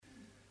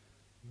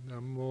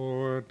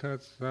Namo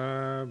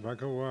tassa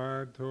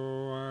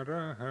bhagavato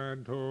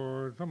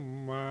arahato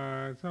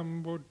samma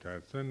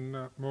sambuddhassa.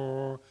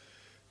 Namo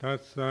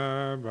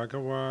tassa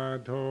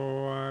bhagavato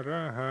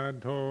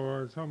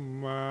arahato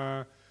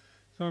samma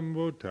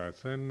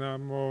sambuddhassa.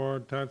 Namo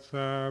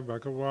tassa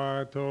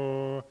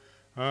bhagavato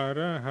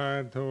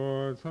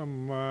arahato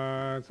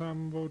samma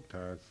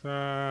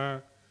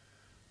sambuddhassa.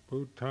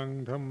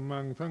 Buddhang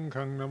dhammang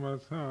sanghang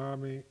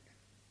namasami.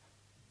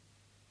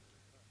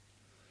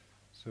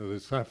 So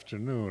this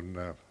afternoon,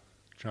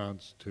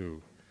 chance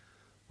to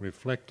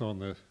reflect on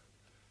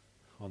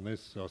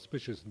this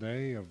auspicious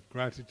day of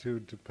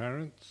gratitude to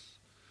parents.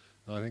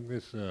 I think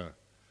this,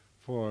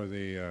 for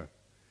the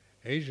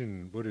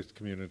Asian Buddhist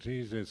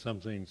communities, is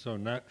something so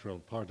natural,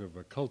 part of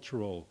a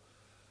cultural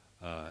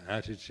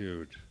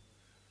attitude,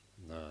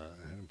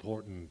 an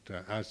important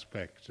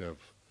aspect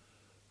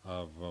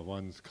of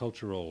one's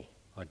cultural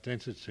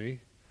identity.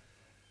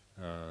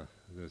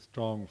 The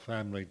strong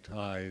family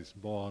ties,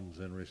 bonds,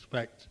 and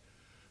respect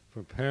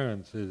for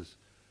parents is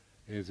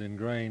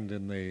ingrained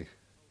in the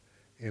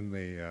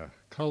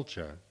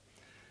culture.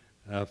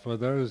 For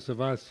those of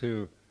us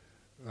who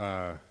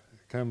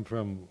come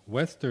from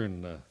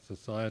Western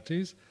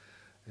societies,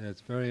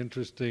 it's very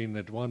interesting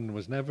that one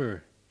was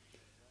never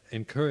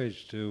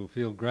encouraged to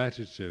feel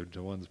gratitude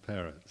to one's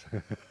parents.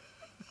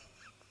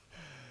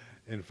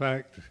 In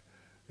fact,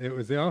 it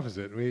was the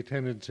opposite. We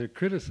tended to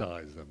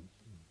criticize them.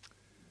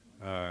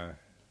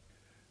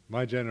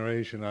 My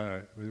generation,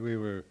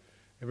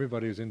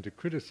 everybody was into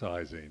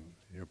criticizing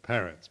your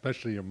parents,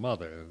 especially your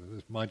mother.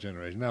 This is my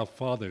generation. Now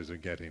fathers are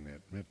getting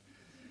it.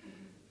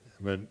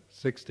 But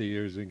 60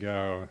 years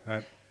ago,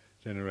 that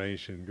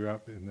generation grew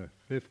up in the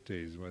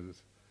 50s,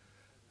 was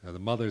the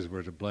mothers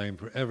were to blame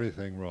for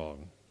everything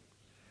wrong.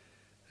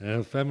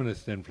 And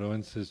feminist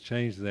influence has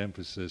changed the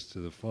emphasis to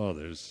the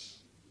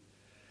fathers.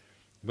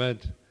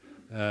 But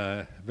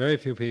very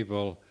few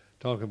people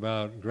talk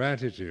about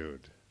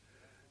gratitude.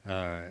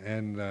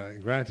 And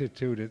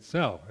gratitude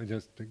itself,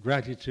 just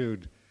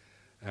gratitude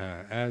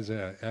as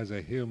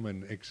a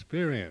human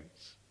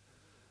experience,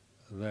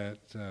 that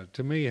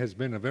to me has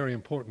been a very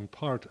important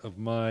part of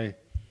my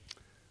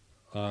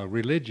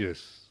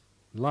religious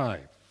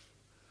life.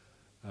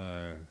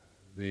 I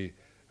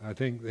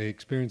think the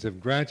experience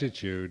of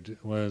gratitude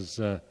was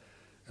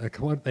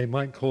what they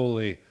might call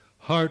the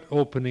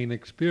heart-opening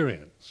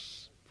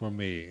experience for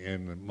me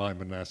in my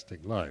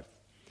monastic life,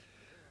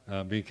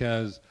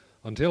 because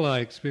until I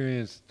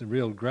experienced the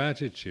real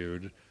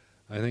gratitude,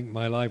 I think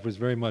my life was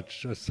very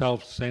much a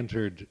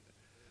self-centered,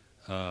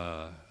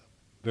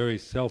 very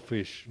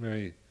selfish,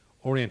 very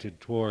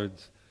oriented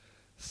towards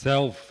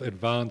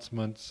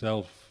self-advancement,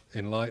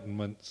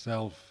 self-enlightenment,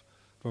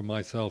 for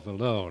myself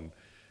alone.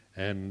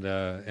 And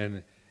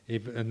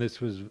this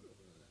was,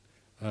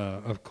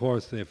 of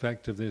course, the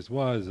effect of this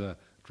was a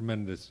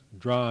tremendous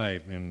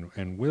drive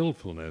and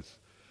willfulness,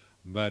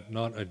 but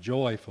not a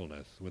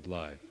joyfulness with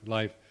life.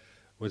 Life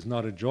was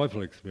not a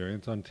joyful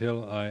experience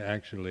until I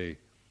actually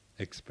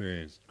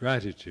experienced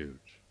gratitude.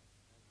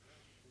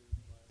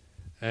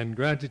 And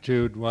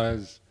gratitude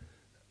was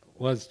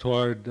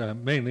toward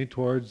mainly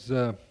towards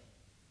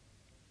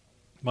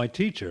my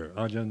teacher,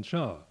 Ajahn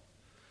Chah.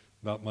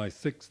 About my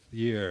 6th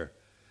year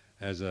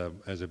as a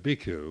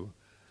bhikkhu,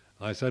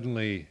 I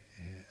suddenly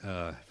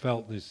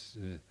felt this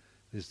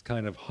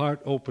kind of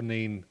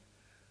heart-opening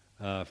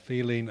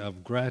feeling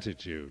of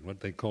gratitude, what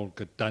they call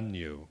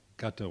katanyu,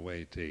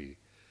 kataweti,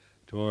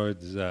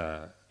 towards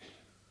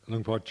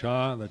Luang Por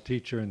Chah, the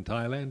teacher in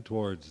Thailand,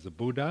 towards the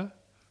Buddha,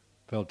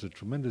 felt a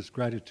tremendous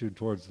gratitude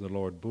towards the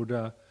Lord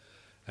Buddha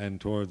and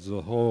towards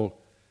the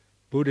whole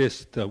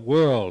Buddhist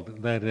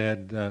world that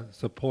had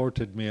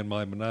supported me in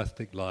my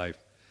monastic life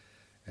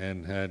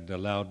and had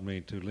allowed me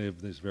to live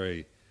this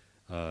very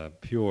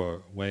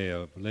pure way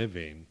of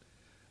living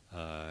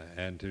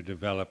and to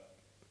develop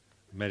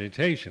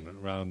meditation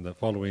around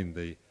following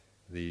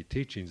the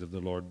teachings of the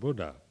Lord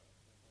Buddha.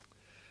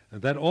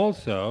 And that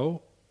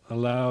also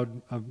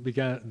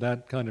began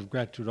that kind of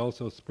gratitude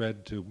also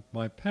spread to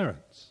my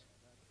parents.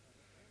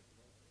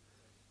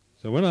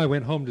 So when I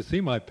went home to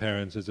see my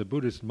parents as a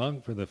Buddhist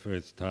monk for the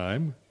first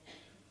time,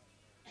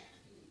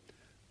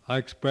 I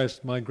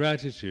expressed my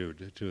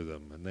gratitude to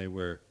them, and they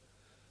were,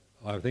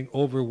 I think,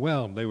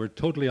 overwhelmed. They were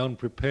totally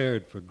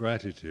unprepared for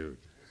gratitude.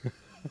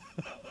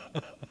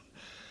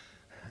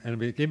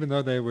 And even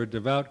though they were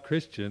devout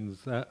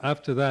Christians,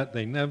 after that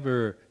they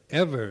never,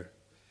 ever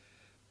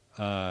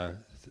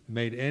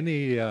made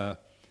any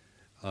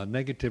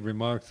negative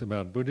remarks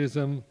about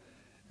Buddhism,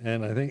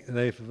 and I think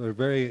they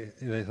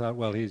thought,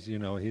 well, he's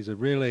a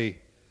really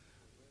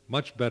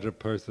much better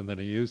person than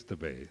he used to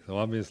be. So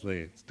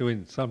obviously it's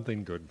doing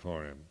something good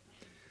for him.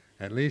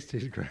 At least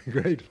he's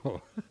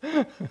grateful.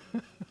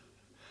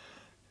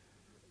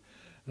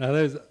 Now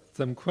there's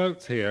some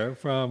quotes here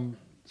from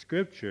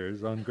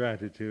scriptures on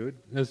gratitude.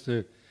 This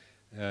is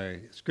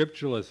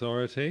scriptural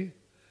authority.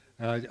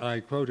 I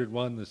quoted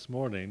one this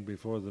morning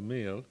before the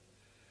meal.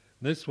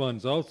 This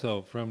one's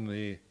also from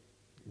the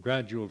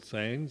Gradual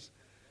Sayings,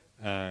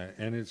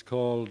 and it's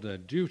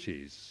called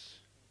duties.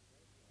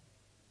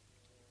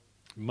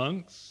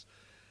 Monks,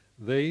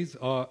 these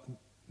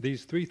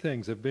three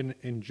things have been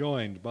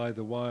enjoined by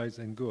the wise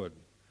and good.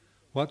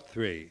 What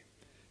three?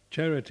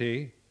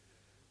 Charity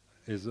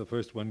is the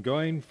first one,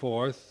 going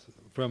forth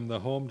from the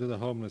home to the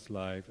homeless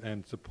life,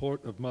 and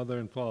support of mother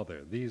and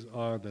father. These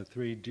are the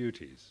three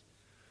duties.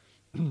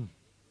 And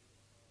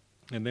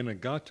then a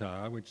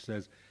gatha, which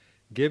says,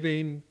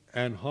 giving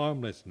and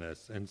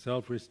harmlessness and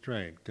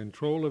self-restraint,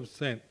 control of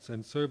sense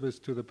and service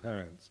to the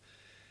parents,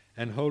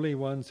 and holy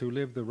ones who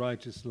live the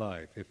righteous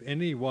life. If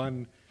any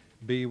one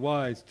be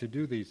wise to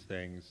do these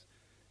things,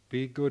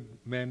 be good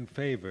men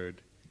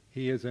favored,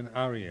 he is an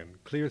Aryan,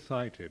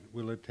 clear-sighted,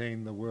 will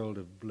attain the world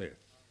of bliss.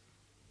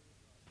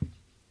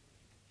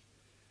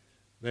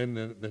 Then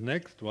the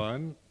next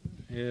one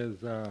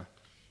is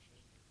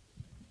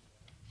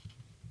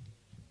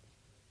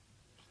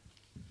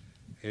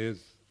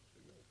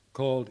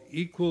called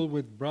equal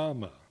with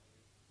Brahma.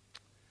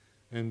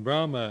 And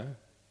Brahma,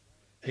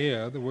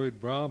 here, the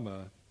word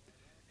Brahma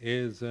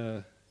is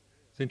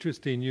it's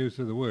interesting use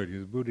of the word. The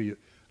Buddha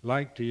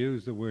liked to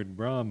use the word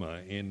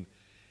Brahma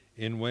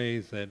in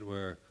ways that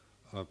were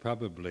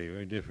probably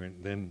very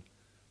different than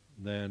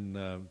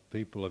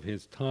people of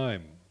his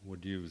time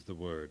would use the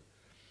word.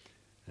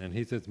 And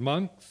he says,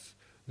 monks,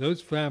 those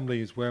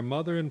families where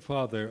mother and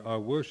father are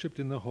worshipped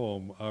in the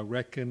home are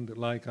reckoned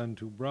like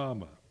unto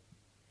Brahma.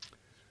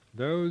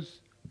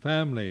 Those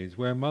families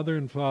where mother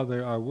and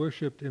father are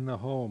worshipped in the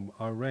home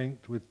are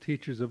ranked with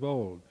teachers of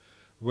old.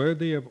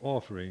 Worthy of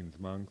offerings,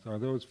 monks, are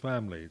those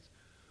families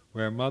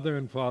where mother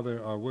and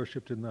father are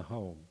worshipped in the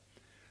home.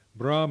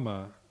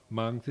 Brahma,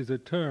 monks, is a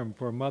term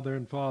for mother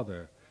and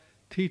father.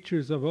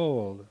 Teachers of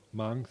old,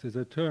 monks, is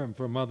a term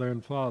for mother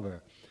and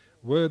father.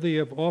 Worthy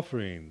of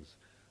offerings,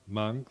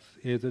 monks,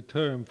 is a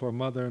term for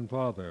mother and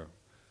father.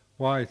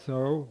 Why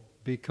so?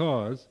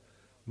 Because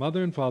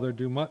mother and father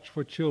do much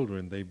for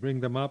children. They bring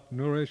them up,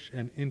 nourish,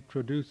 and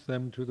introduce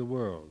them to the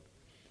world.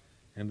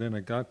 And then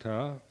a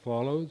gatha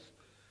follows.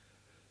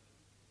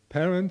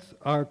 Parents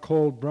are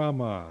called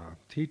Brahma,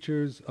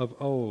 teachers of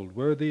old.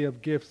 Worthy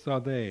of gifts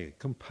are they,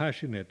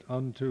 compassionate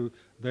unto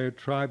their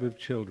tribe of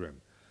children.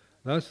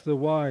 Thus the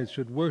wise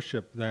should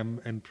worship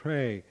them and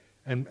pray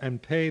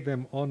and pay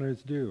them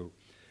honors due.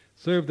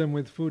 Serve them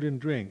with food and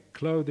drink,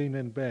 clothing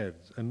and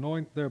beds,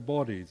 anoint their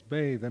bodies,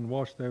 bathe and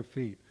wash their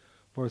feet.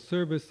 For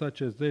service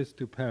such as this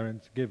to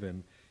parents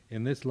given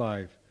in this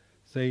life,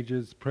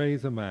 sages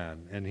praise a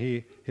man, and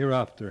he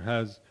hereafter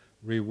has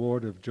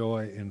reward of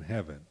joy in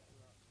heaven.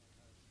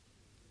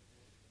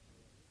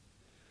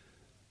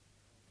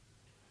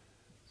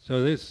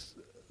 So this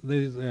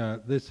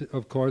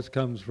of course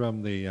comes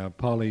from the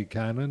Pali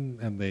Canon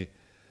and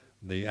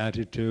the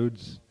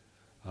attitudes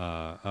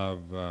of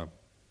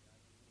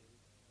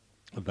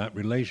that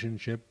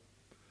relationship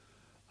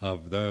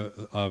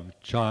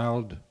of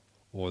child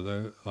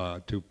or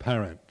to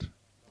parent,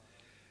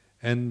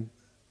 and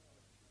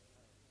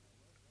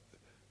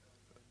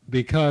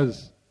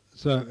because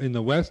so in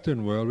the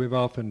Western world we've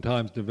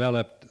oftentimes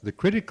developed the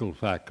critical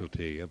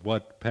faculty of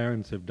what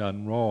parents have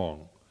done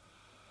wrong,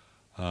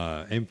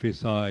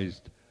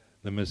 emphasized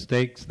the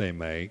mistakes they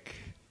make.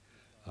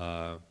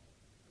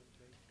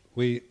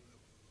 We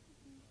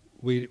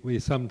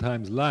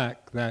sometimes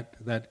lack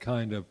that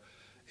kind of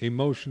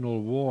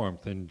emotional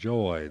warmth and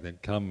joy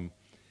that come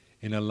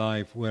in a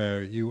life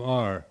where you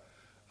are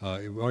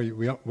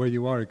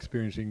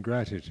experiencing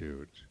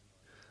gratitude.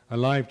 A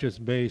life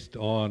just based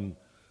on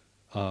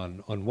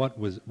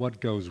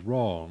what goes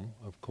wrong,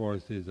 of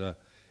course, is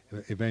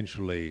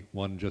eventually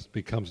one just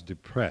becomes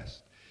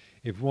depressed.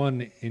 If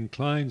one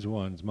inclines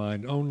one's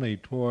mind only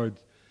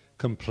towards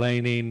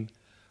complaining,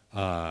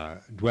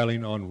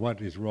 dwelling on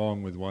what is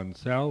wrong with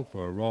oneself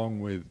or wrong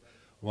with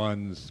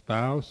one's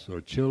spouse or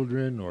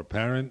children or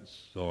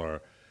parents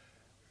or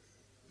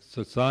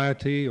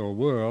society or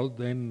world,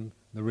 then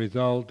the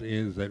result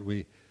is that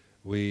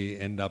we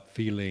end up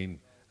feeling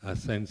a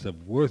sense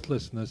of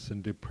worthlessness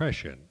and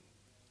depression.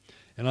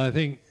 And I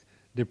think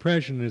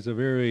depression is a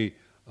very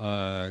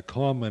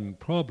common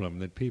problem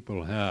that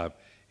people have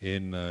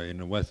in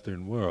the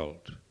Western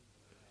world,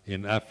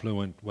 in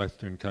affluent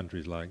Western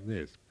countries like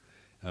this.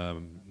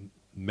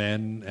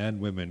 Men and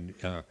women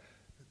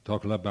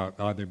talk a lot about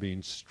either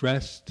being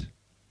stressed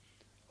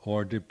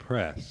or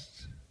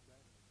depressed,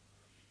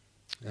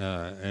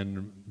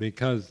 and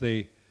because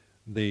the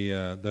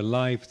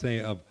life,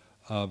 say,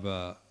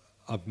 of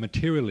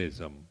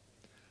materialism,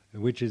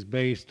 which is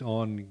based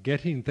on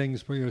getting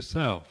things for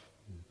yourself,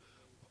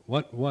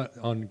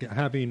 on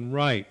having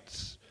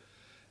rights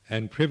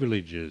and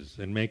privileges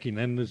and making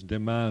endless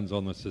demands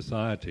on the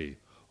society,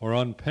 or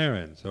on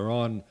parents, or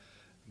on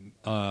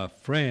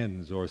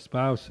friends or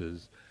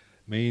spouses,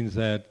 means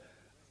that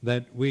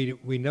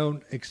we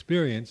don't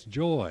experience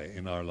joy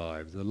in our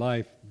lives. The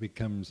life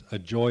becomes a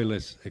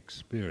joyless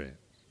experience.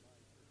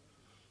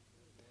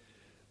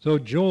 So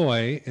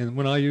joy, and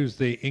when I use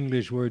the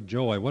English word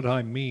joy, what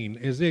I mean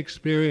is the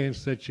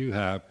experience that you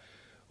have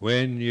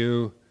when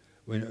you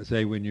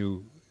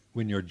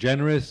when you're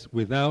generous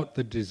without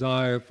the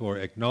desire for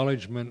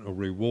acknowledgement or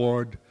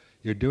reward,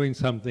 you're doing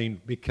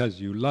something because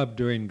you love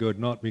doing good,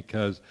 not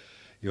because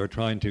you're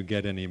trying to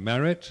get any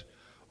merit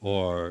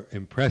or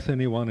impress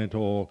anyone at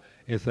all.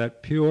 It's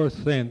that pure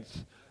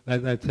sense,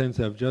 that sense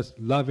of just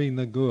loving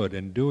the good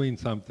and doing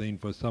something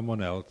for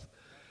someone else.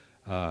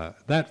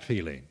 That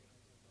feeling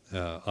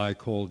I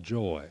call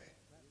joy.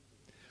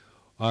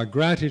 Our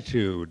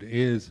gratitude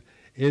is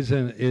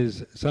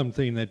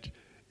something that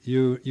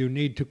you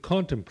need to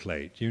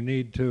contemplate. You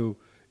need to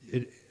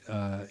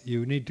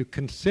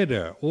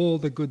consider all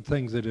the good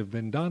things that have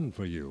been done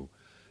for you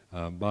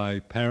by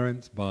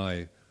parents,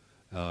 by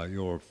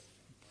your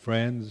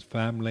friends,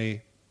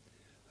 family,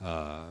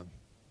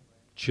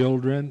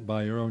 children,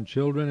 by your own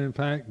children, in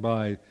fact,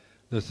 by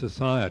the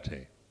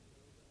society.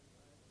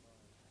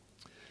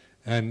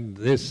 And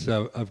this,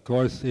 of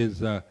course,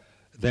 is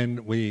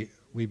then we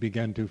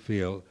begin to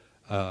feel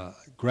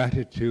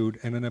gratitude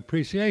and an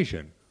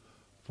appreciation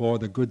for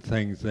the good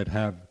things that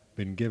have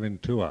been given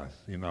to us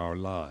in our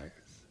lives.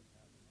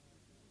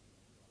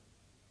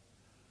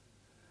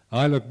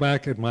 I look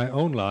back at my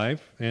own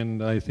life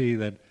and I see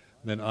that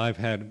I've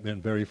had a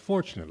very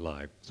fortunate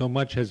life. So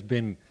much has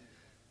been,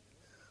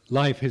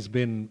 life has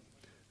been,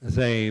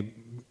 say,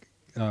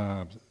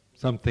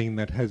 something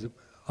that has,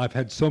 I've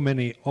had so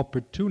many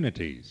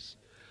opportunities,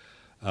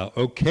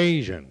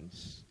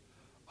 occasions,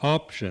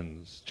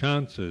 options,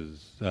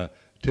 chances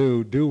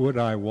to do what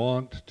I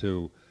want,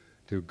 to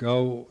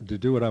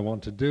do what I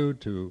want to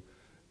do,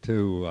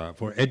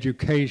 for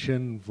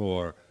education,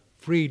 for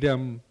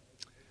freedom,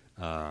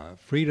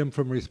 freedom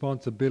from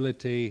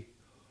responsibility,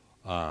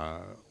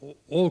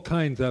 all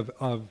kinds of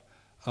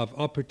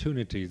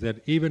opportunities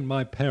that even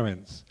my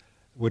parents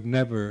would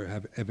never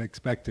have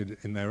expected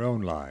in their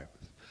own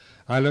lives.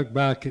 I look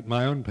back at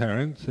my own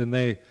parents, and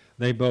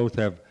they both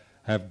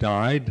have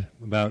died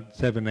about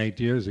 7-8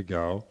 years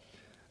ago,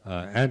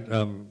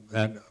 and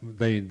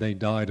they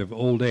died of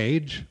old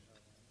age.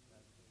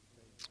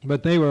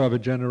 But they were of a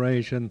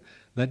generation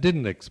that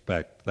didn't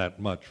expect that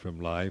much from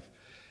life,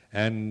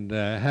 and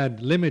had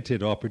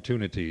limited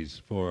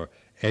opportunities for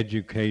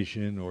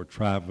education or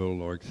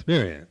travel or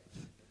experience.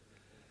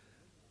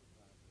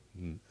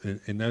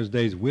 In those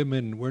days,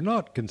 women were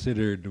not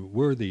considered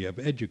worthy of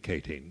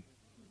educating.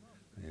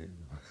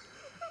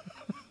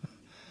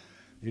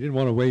 You didn't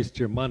want to waste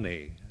your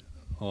money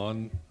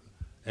on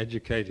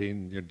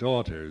educating your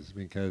daughters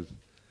because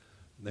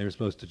they were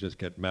supposed to just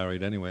get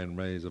married anyway and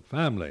raise a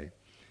family.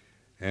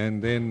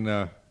 And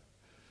then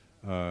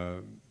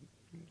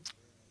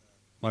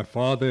my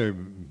father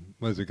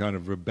was a kind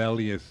of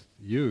rebellious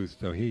youth,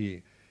 so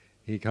he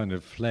kind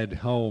of fled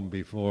home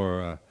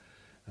before,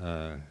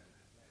 so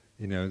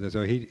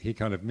he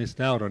kind of missed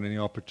out on any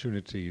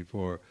opportunity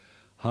for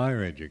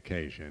higher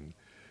education.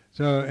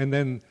 So, and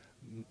then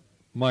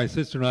my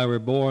sister and I were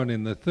born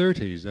in the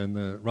 30s,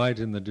 and right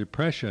in the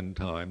Depression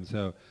time.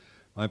 So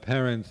my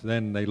parents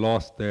then, they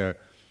lost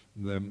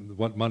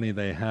what money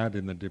they had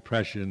in the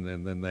Depression,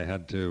 and then they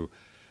had to,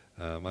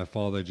 my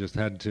father just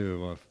had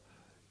to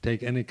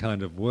take any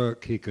kind of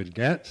work he could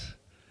get.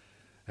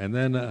 And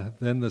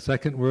then the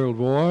Second World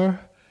War,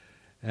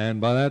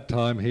 and by that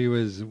time he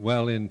was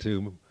well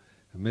into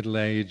middle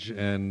age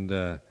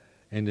and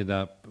ended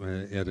up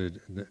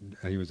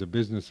he was a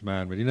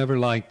businessman, but he never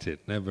liked it,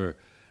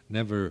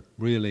 never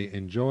really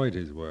enjoyed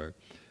his work.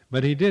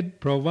 But he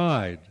did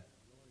provide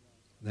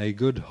a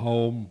good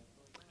home,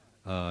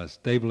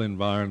 stable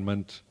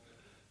environment,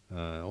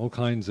 all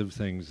kinds of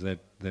things that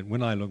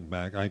when I look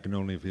back I can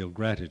only feel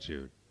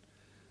gratitude.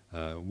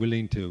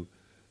 Willing to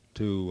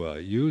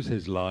use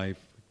his life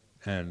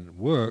and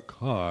work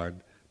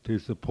hard to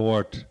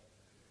support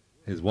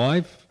his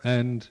wife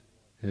and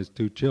his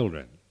 2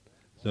 children,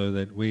 so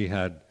that we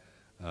had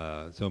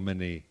so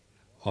many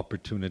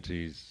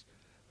opportunities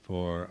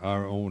for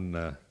our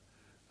own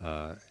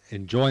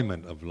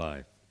enjoyment of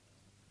life.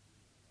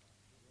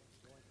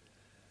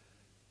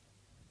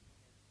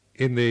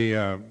 In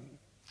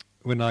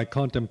when I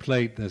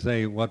contemplate,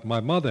 say, what my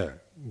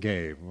mother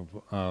gave,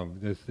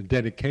 this the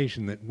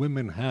dedication that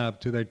women have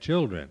to their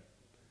children,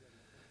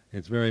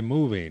 it's very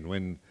moving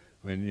when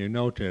you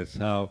notice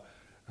how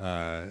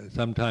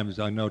sometimes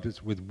I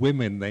notice with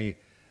women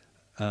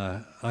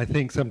I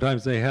think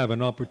sometimes they have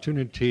an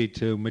opportunity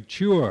to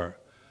mature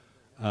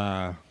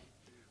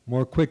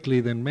more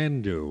quickly than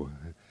men do,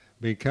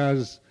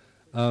 because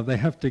they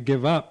have to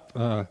give up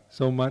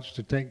so much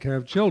to take care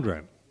of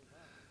children.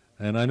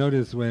 And I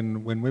notice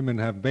when women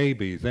have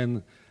babies,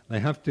 then they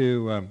have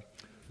to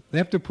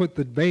put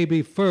the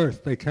baby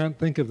first. They can't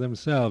think of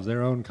themselves,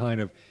 their own kind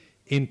of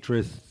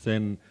interests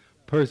and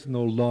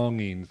personal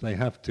longings they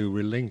have to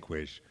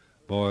relinquish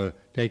for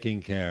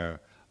taking care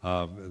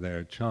of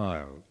their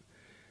child.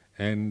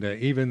 And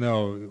even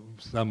though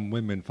some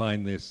women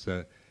find this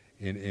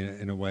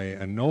in a way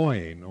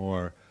annoying,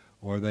 or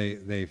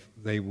they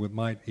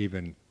might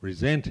even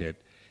resent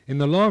it, in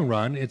the long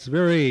run it's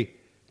very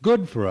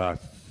good for us,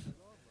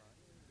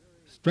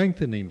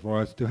 strengthening for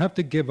us to have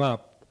to give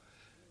up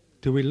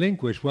to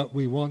relinquish what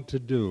we want to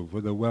do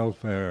for the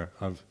welfare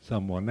of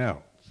someone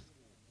else.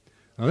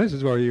 Now this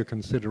is where your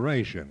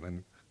consideration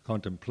and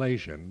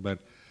contemplation, but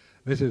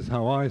this is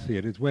how I see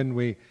it. It's when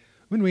we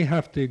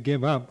have to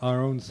give up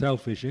our own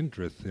selfish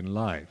interests in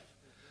life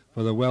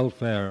for the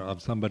welfare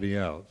of somebody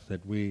else,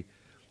 that we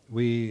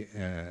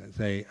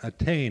say,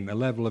 attain a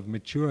level of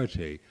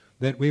maturity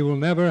that we will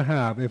never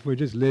have if we're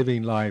just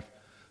living life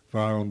for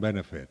our own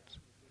benefit,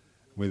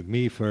 with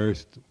me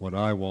first, what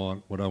I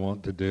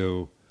want to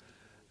do,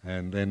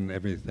 and then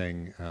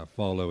everything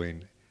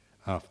following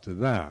after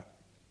that.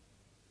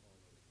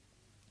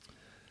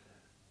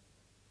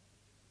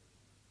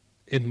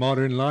 In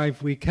modern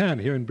life, we can,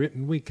 here in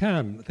Britain, we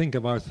can think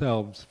of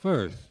ourselves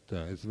first.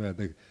 It's where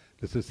the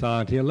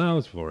society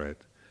allows for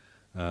it.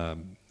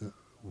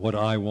 What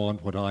I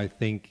want, what I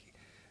think,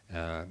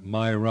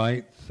 my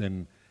rights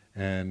and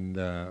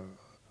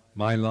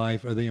my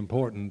life are the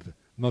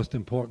most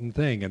important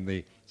thing, and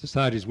the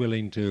society is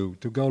willing to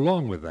go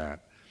along with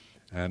that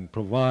and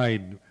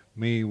provide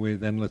me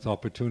with endless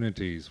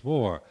opportunities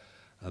for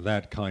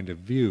that kind of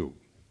view.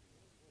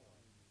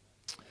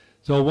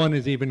 So one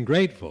is even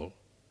grateful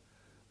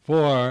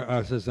for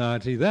a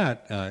society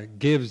that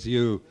gives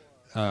you,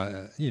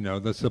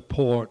 the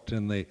support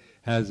and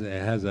has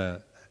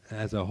a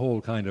whole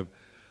kind of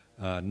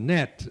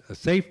net, a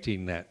safety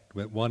net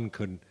that one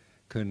can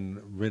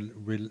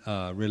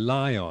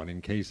rely on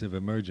in case of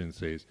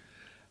emergencies,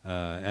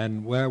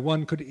 and where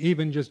one could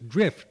even just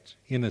drift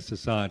in a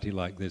society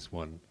like this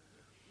one.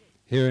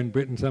 Here in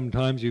Britain,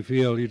 sometimes you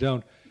feel you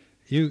don't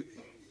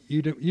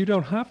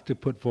have to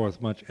put forth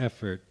much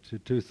effort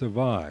to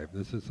survive.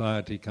 The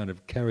society kind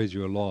of carries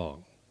you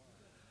along,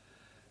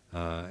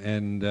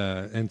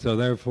 and so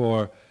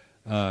therefore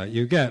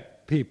you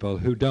get people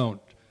who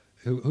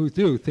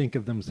do think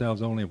of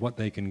themselves only what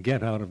they can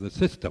get out of the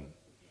system,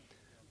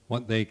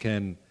 what they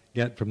can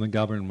get from the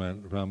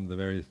government, from the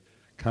various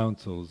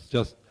councils,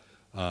 just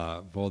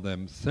for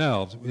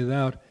themselves,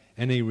 without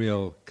any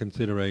real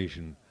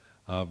consideration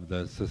of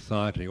the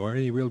society or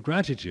any real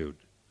gratitude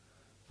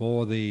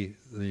for the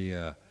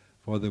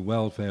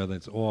welfare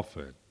that's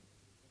offered.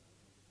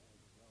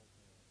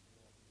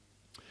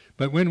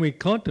 But when we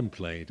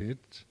contemplate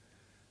it,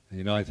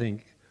 I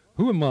think,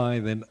 who am I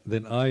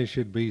that I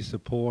should be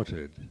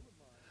supported?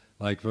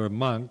 Like for a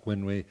monk,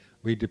 when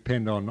we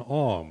depend on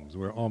alms,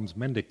 we're alms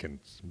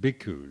mendicants.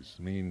 Bhikkhus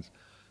means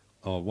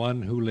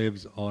one who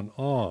lives on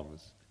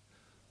alms,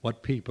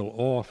 what people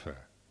offer.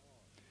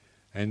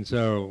 And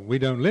so we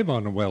don't live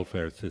on a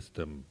welfare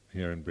system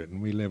here in Britain,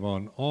 we live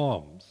on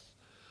alms.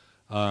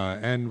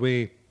 And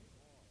we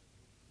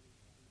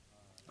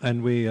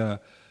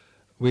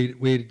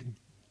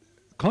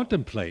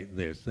contemplate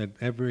this, that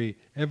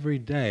every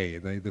day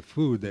the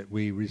food that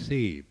we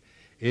receive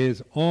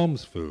is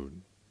alms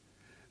food.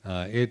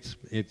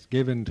 It's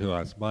given to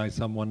us by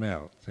someone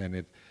else,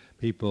 and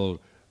people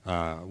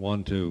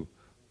want to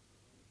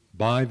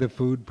buy the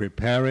food,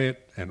 prepare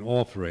it, and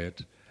offer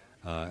it,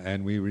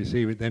 and we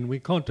receive it. Then we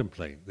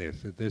contemplate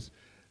this. That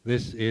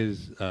this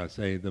is,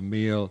 say, the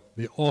meal,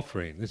 the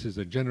offering. This is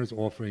a generous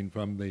offering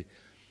from the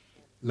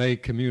lay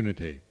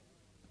community,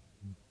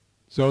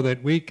 so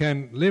that we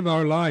can live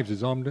our lives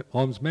as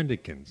alms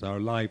mendicants, our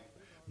life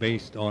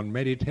based on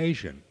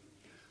meditation,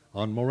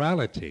 on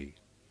morality,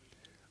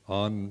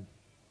 on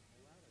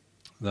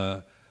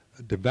the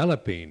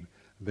developing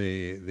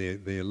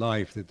the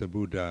life that the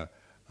Buddha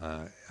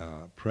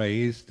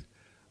praised,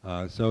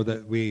 so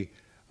that we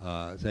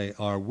say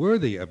are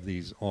worthy of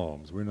these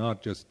alms. We're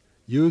not just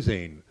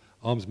using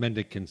alms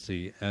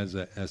mendicancy as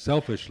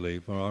selfishly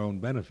for our own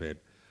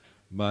benefit,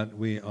 but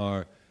we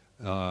are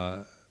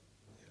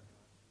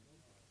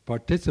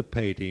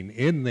participating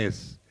in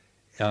this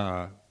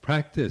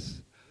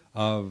practice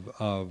of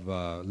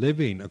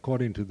living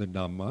according to the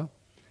Dhamma,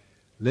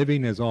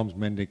 living as alms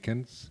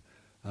mendicants,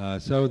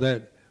 so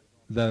that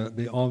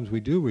the alms we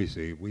do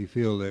receive, we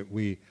feel that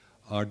we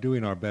are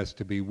doing our best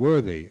to be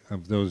worthy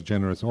of those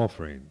generous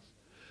offerings.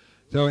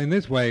 So in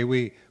this way,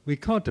 we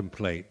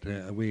contemplate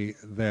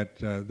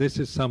that this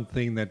is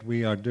something that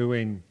we are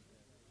doing,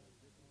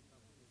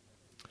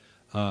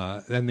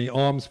 and the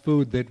alms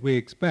food that we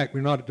expect.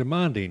 We're not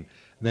demanding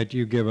that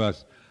you give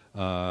us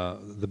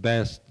the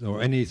best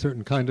or any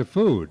certain kind of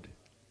food.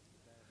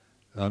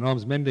 An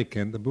alms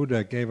mendicant, the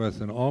Buddha gave us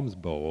an alms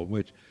bowl,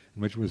 which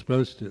was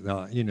supposed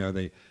to,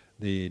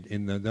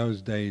 in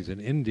those days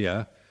in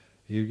India,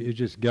 you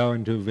just go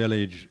into a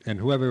village, and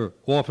whoever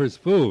offers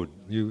food,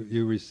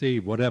 you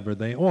receive whatever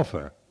they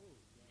offer,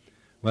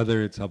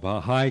 whether it's of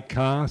a high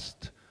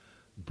caste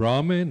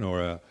Brahmin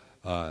or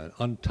a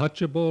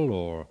untouchable,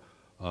 or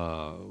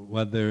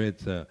whether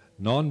it's a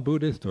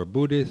non-Buddhist or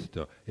Buddhist,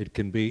 or it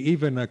can be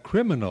even a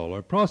criminal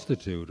or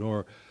prostitute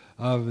or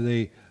of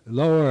the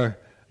lower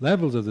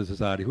levels of the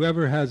society.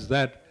 Whoever has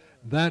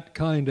that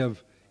kind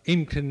of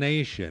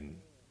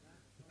inclination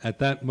at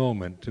that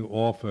moment to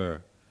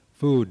offer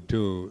food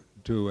to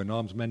an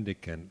alms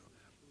mendicant,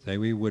 say,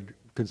 we would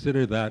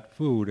consider that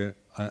food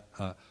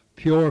a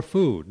pure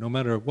food, no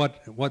matter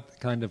what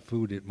kind of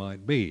food it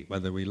might be,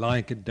 whether we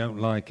like it, don't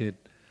like it,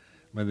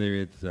 whether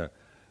it's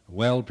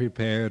well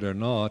prepared or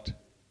not.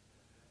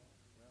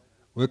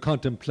 We're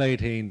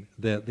contemplating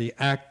the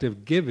act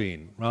of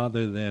giving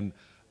rather than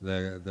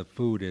the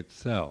food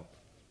itself.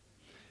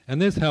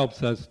 And this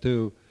helps us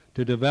to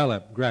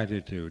develop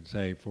gratitude,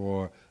 say,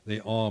 for the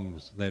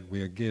alms that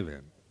we are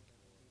given.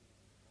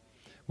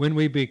 When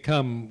we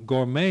become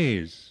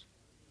gourmets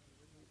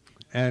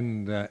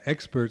and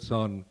experts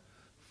on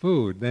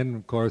food, then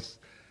of course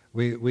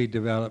we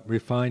develop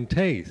refined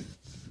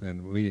tastes,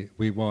 and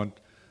we want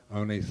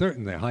only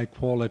certain high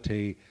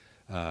quality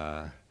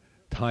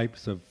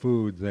types of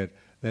food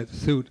that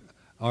suit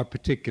our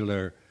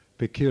particular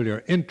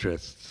peculiar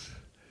interests.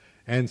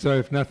 And so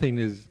if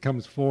nothing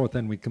comes forth,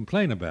 then we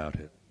complain about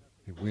it.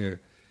 If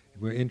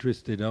we're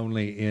interested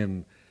only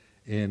in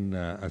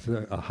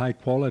a high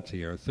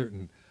quality or a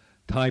certain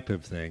type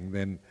of thing,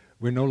 then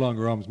we're no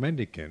longer alms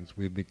mendicants,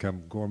 we've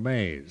become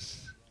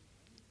gourmets.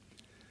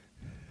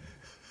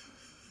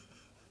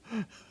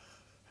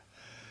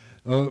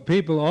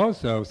 People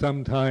also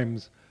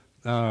sometimes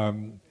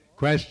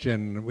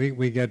question,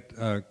 we get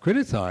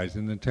criticized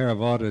in the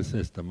Theravada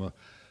system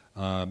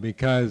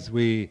because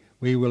we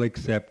will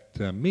accept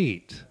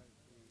meat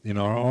in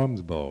our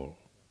alms bowl.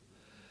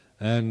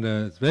 And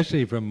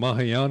especially from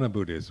Mahayana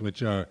Buddhists,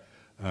 which are,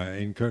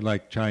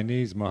 like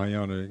Chinese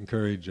Mahayana,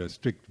 encourage a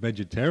strict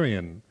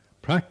vegetarian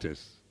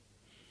practice.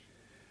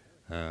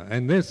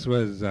 And this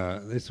was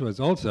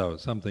also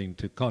something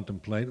to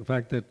contemplate, the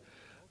fact that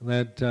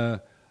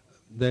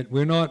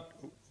we're not,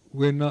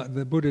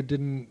 the Buddha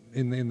didn't,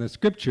 in the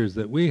scriptures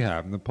that we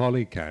have, in the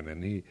Pali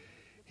Canon,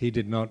 he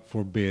did not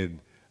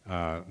forbid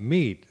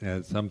meat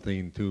as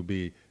something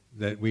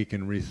that we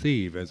can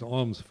receive as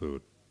alms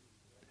food.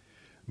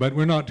 But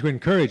we're not to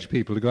encourage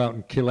people to go out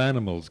and kill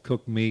animals,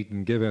 cook meat,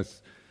 and give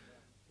us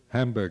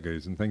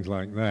hamburgers and things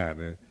like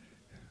that,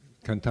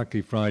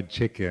 Kentucky Fried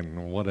Chicken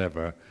or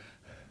whatever.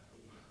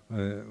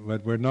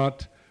 But we're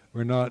not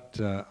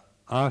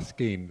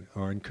asking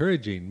or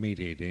encouraging meat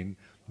eating.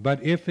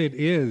 But if it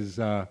is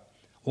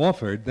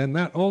offered, then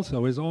that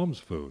also is alms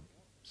food.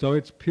 So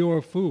it's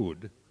pure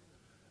food.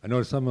 I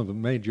know some of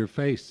them made your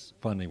face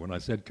funny when I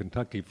said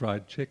Kentucky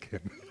Fried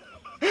Chicken.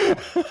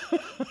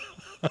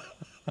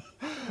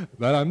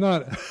 But I'm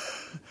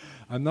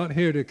not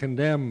here to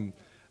condemn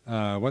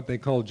what they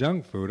call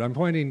junk food. I'm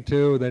pointing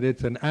to that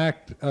it's an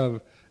act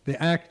of,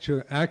 the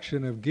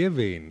action of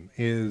giving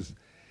is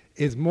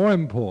more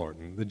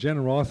important, the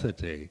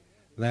generosity,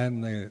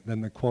 than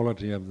the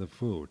quality of the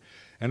food.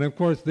 And of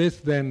course this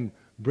then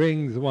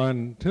brings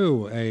one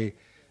to a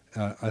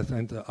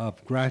sense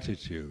of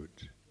gratitude.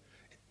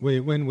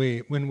 When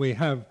we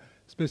have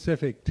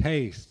specific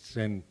tastes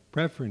and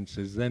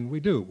preferences, then we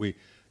do.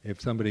 If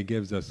somebody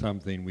gives us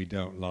something we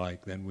don't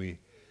like, then we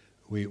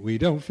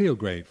don't feel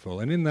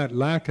grateful. And in that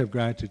lack of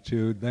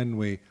gratitude, then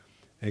we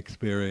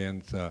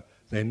experience a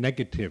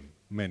negative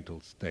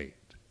mental state.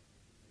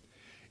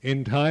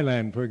 In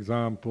Thailand, for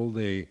example,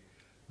 the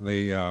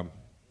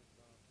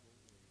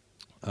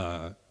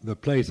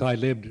place I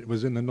lived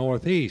was in the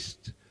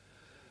northeast,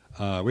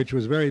 which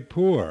was very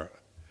poor.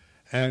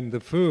 And the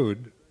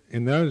food,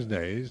 in those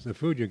days, the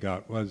food you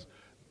got was,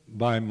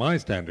 by my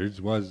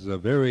standards, was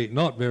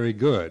not very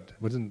good.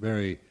 Wasn't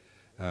the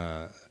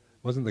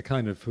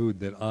kind of food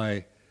that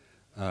I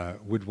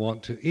would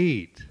want to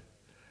eat,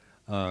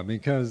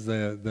 because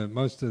the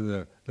most of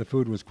the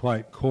food was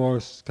quite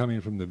coarse,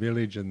 coming from the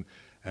village,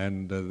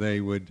 and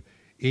they would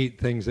eat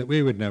things that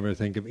we would never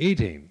think of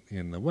eating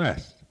in the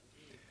West.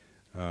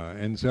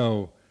 And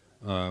so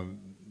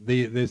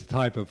this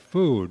type of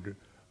food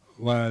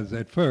was,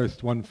 at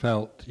first, one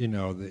felt,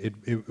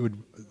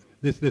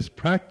 this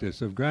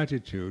practice of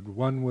gratitude,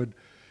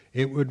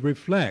 it would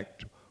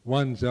reflect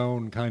one's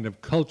own kind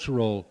of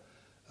cultural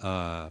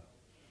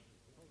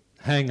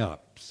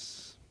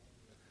hang-ups.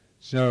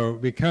 So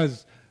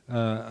because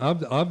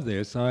of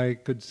this, I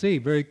could see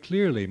very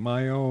clearly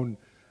my own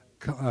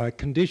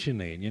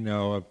conditioning,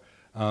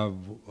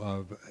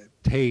 of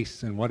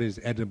taste and what is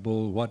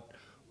edible,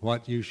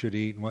 what you should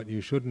eat and what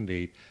you shouldn't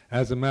eat,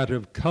 as a matter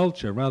of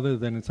culture rather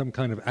than in some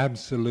kind of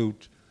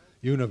absolute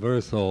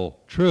universal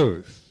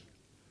truth.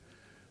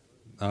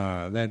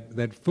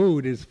 That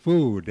food is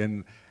food,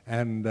 and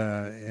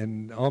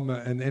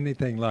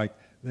anything like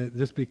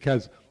just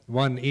because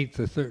one eats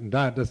a certain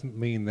diet doesn't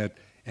mean that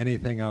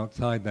anything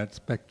outside that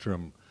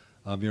spectrum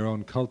of your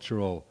own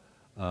cultural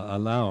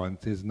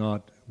allowance is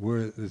not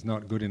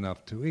good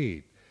enough to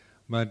eat.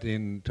 But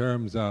in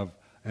terms of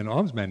an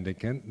alms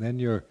mendicant, then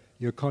you're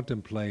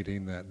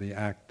contemplating the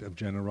act of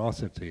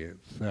generosity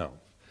itself.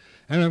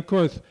 And of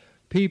course,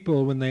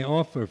 people, when they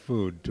offer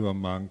food to a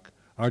monk,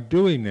 are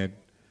doing it.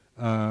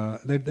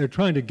 They're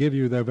trying to give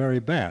you their very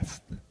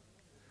best.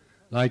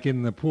 Like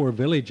in the poor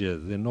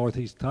villages in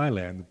northeast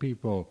Thailand, the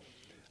people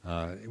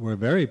were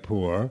very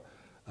poor,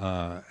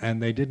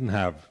 and they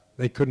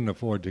couldn't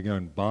afford to go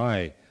and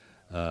buy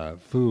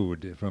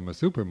food from a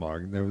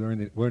supermarket. There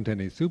weren't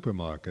any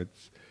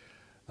supermarkets.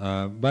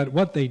 But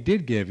what they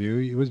did give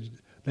you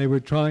they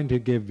were trying to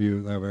give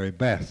you their very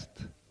best.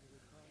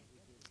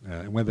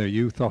 Whether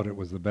you thought it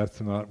was the best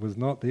or not was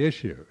not the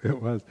issue.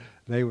 It was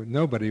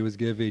nobody was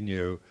giving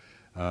you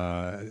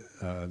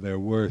their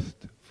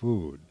worst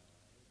food.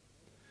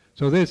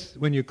 So this,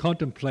 when you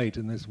contemplate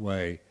in this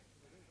way,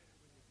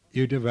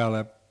 you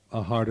develop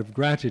a heart of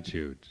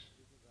gratitude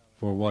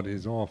for what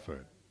is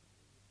offered.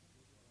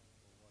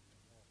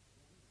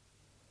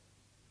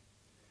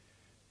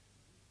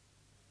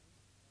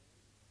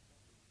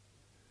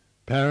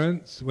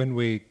 Parents, when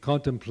we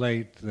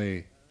contemplate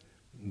the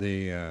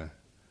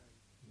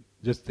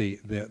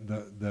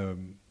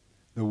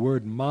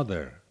word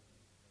mother,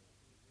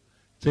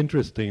 it's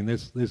interesting.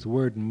 This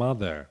word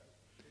mother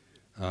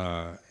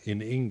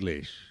in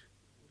English,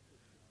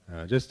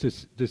 just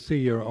to see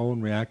your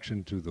own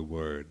reaction to the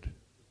word.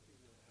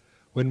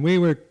 When we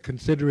were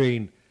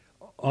considering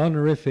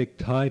honorific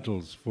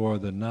titles for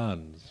the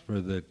nuns,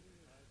 for the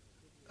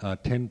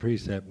 10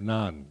 precept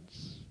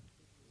nuns,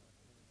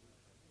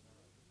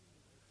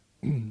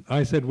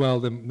 I said, well,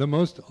 the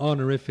most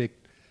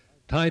honorific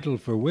title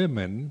for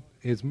women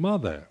is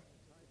mother.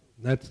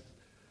 That's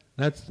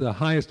the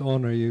highest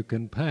honor you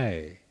can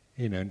pay,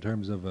 in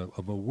terms of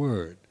a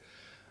word.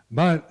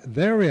 But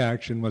their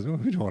reaction was, well,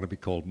 we don't want to be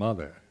called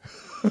mother.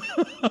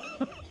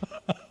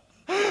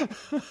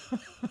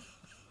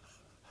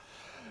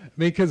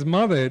 Because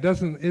mother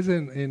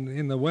isn't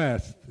in the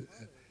West,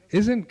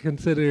 isn't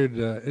considered,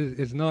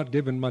 is not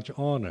given much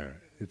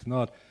honor. It's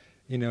not,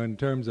 in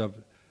terms of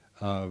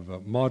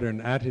modern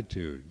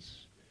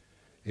attitudes.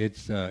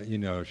 It's,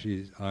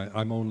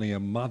 I'm only a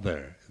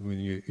mother. When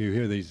you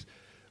hear these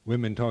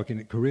women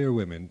talking, career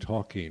women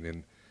talking,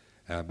 and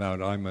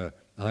about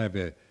I have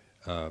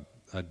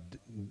a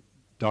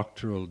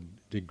doctoral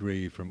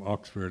degree from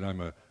Oxford.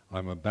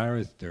 I'm a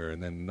barrister,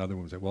 and then another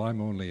one said, well,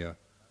 I'm only a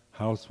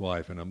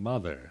housewife and a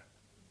mother.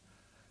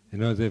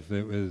 As if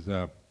it was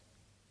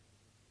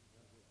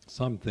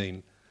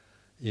something,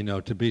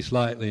 to be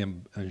slightly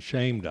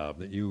ashamed of,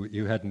 that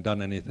you hadn't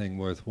done anything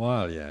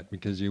worthwhile yet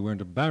because you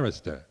weren't a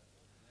barrister.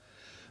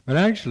 But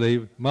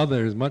actually,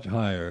 mother is much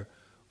higher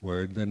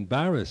word than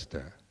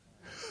barrister.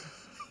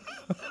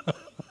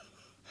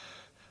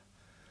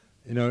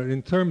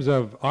 In terms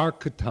of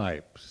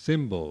archetypes,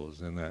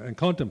 symbols, and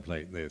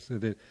contemplate this,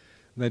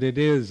 that it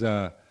is,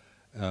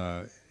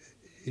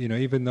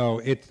 even though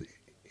it's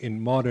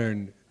in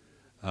modern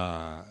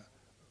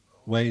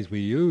ways we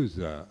use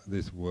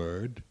this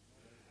word,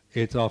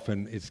 it's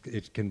often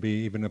it can be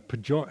even have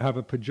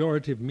a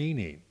pejorative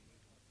meaning,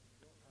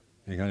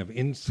 kind of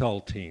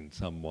insulting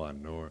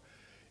someone, or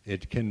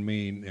it can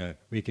mean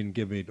we can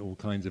give it all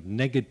kinds of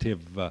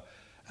negative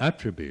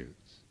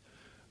attributes.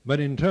 But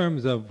in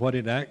terms of what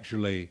it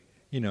actually,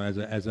 as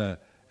a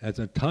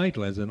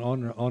title, as an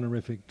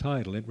honorific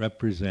title, it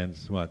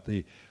represents what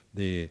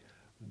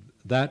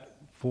that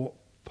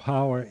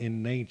power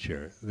in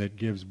nature that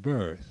gives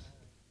birth.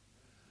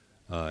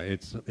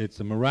 It's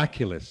a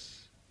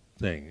miraculous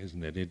thing,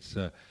 isn't it? It's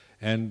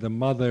and the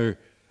mother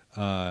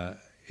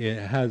it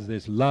has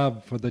this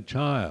love for the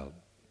child,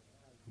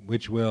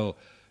 which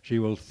she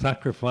will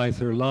sacrifice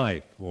her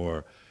life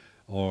or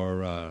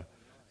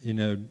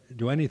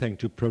do anything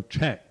to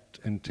protect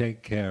and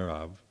take care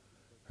of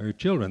her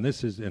children.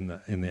 This is in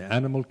the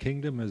animal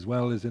kingdom as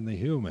well as in the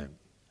human.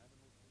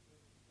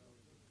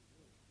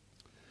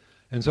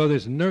 And so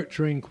this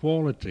nurturing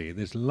quality,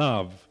 this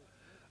love,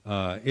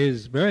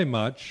 is very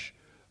much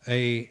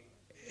a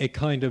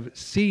kind of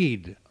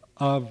seed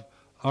of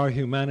our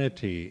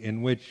humanity,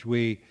 in which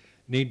we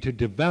need to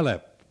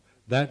develop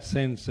that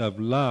sense of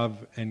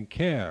love and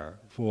care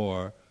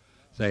for,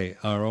 say,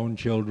 our own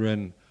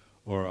children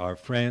or our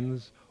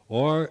friends,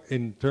 or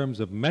in terms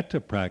of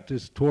metta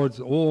practice towards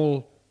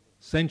all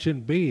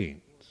sentient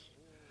beings.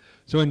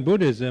 So in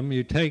Buddhism,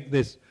 you take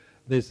this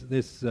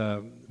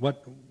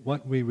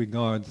what we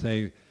regard,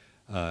 say,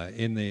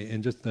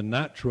 in just the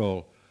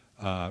natural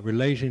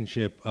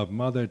relationship of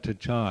mother to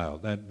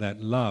child, that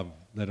love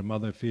that a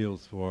mother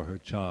feels for her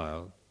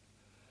child,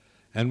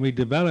 and we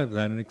develop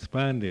that and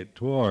expand it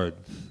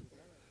towards,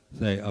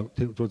 say,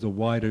 towards a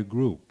wider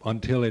group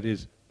until it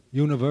is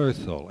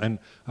universal. And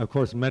of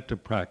course, metta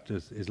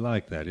practice is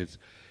like that.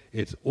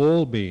 It's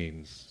all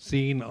beings,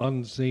 seen,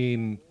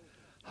 unseen,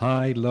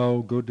 high,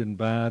 low, good and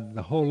bad,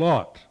 the whole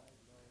lot.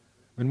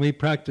 When we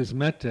practice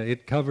metta,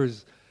 it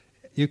covers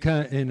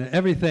in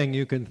everything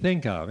you can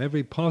think of,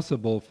 every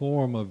possible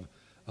form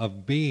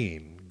of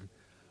being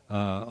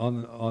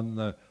on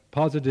the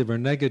positive or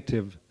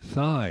negative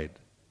side.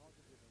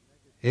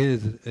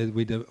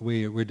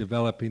 We're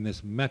developing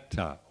this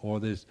metta, or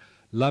this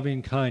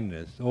loving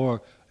kindness,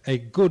 or a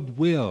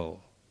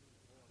goodwill,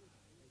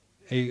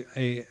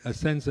 a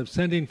sense of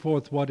sending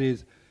forth what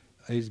is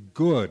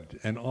good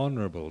and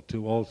honorable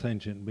to all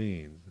sentient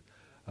beings,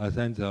 a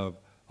sense of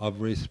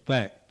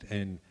respect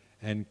and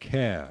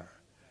care,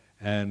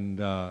 and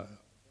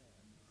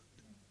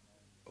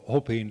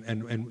hoping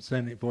and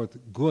sending forth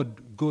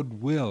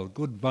goodwill,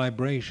 good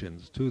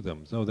vibrations to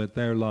them, so that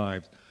their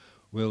lives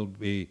will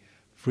be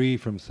free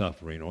from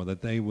suffering, or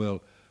that they will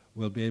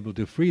be able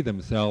to free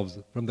themselves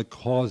from the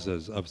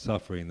causes of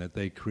suffering that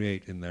they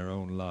create in their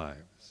own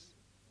lives.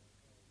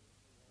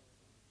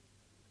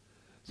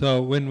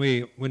 So when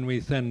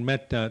we send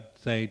metta,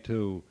 say,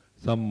 to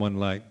someone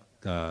like,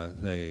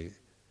 say,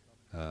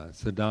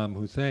 Saddam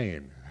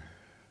Hussein,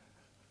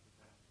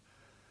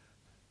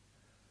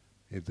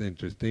 it's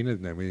interesting,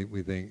 isn't it?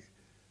 We think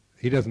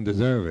he doesn't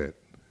deserve it.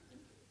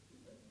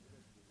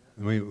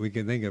 We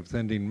can think of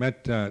sending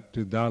metta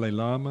to Dalai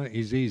Lama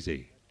is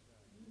easy,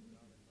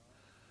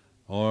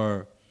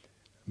 or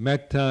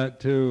metta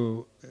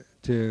to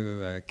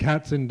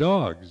cats and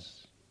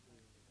dogs,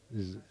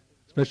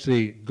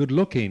 especially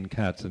good-looking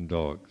cats and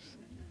dogs.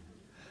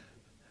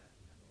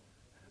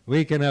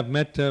 We can have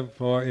metta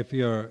for, if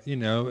you're,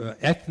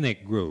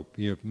 ethnic group,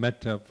 you have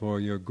metta for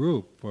your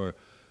group,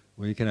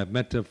 we can have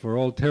metta for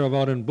all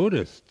Theravadan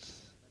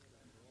Buddhists,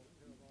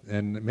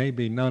 and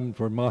maybe none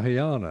for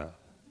Mahayana.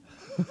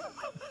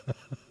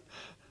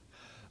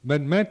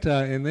 But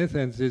metta, in this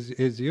sense,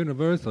 is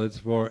universal. It's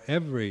for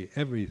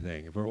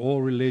everything, for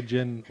all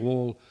religion,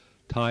 all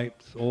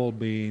types, all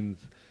beings,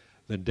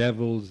 the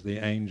devils, the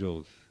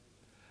angels.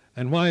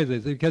 And why is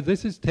this? Because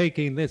this is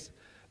taking this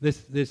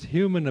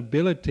human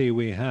ability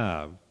we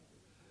have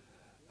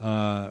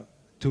to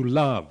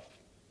love,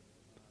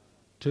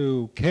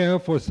 to care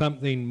for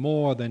something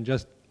more than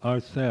just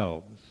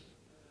ourselves,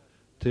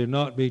 to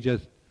not be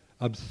just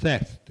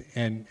obsessed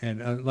and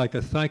like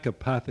a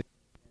psychopathic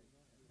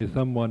is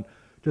someone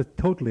just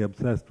totally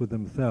obsessed with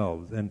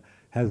themselves and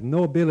has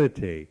no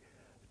ability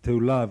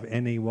to love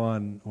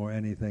anyone or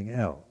anything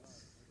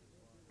else.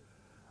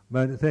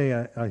 But say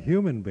a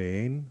human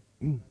being,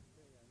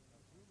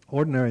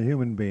 ordinary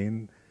human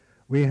being,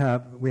 we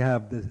have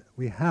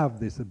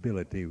this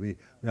ability. We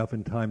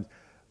oftentimes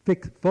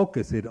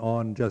focus it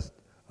on just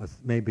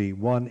maybe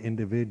one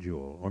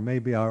individual, or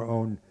maybe our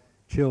own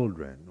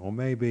children, or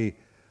maybe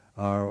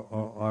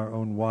our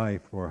own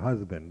wife or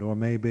husband, or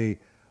maybe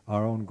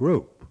our own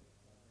group,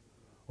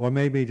 or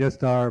maybe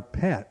just our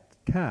pet,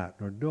 cat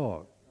or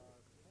dog.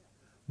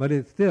 But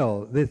it's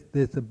still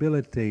this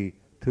ability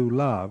to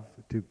love,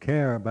 to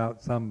care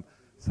about some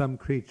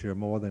creature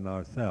more than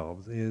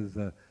ourselves is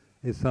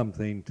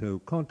something to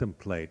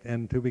contemplate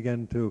and to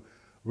begin to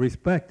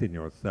respect in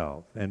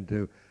yourself, and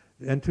to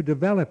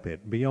develop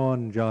it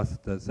beyond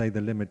just say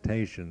the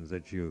limitations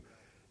that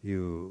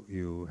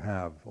you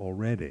have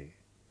already.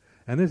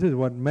 And this is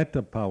what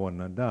Metta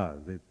Bhavana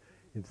does.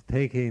 It's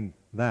taking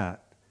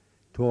that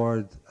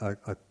towards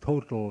a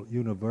total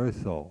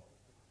universal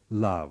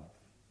love.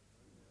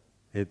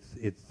 It's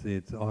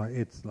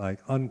like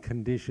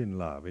unconditioned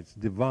love. It's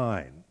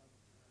divine.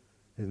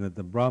 Isn't it?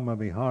 The Brahma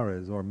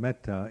Viharas or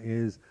Metta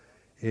is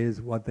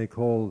what they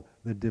call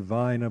the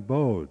divine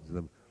abodes.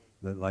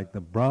 Like the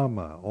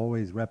Brahma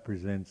always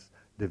represents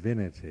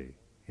divinity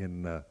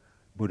in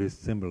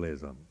Buddhist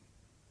symbolism.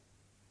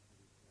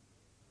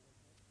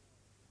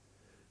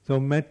 So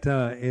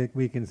metta,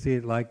 we can see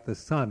it like the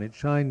sun. It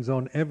shines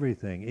on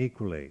everything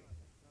equally.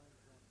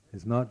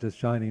 It's not just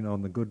shining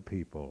on the good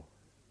people.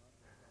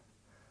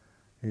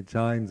 It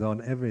shines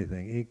on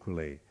everything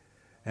equally.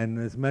 And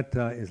this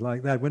metta is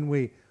like that. When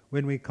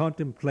we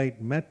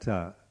contemplate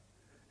metta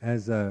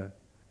as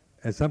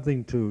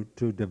something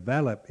to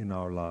develop in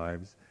our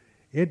lives,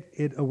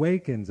 it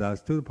awakens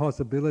us to the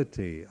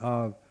possibility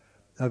of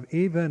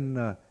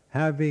even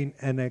having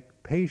an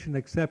patient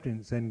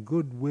acceptance and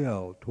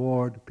goodwill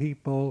toward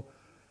people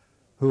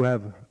who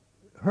have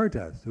hurt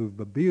us, who've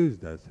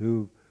abused us,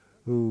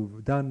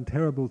 who've done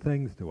terrible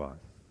things to us.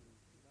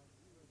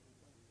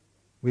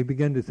 We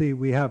begin to see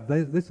we have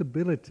this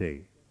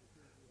ability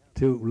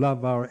to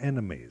love our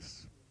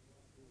enemies.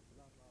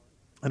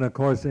 And of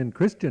course, in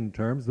Christian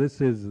terms,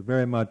 this is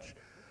very much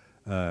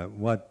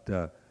what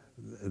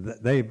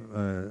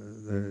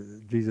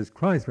Jesus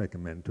Christ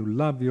recommended, to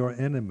love your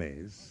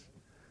enemies.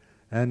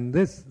 And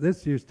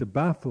this used to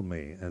baffle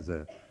me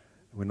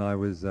when I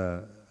was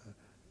a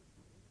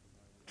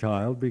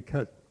child,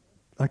 because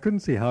I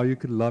couldn't see how you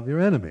could love your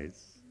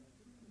enemies.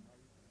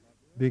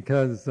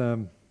 Because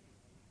the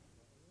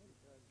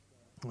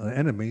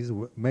enemies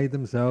made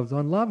themselves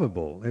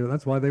unlovable.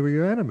 That's why they were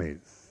your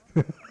enemies.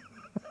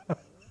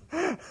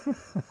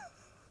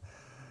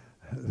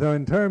 So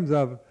in terms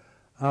of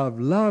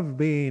love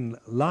being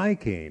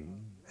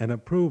liking and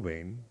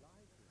approving,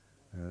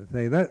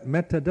 say that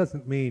metta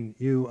doesn't mean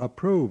you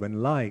approve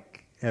and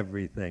like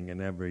everything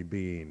and every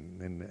being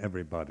and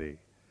everybody.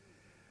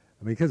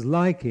 Because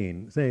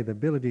liking, say the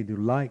ability to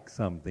like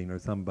something or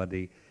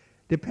somebody,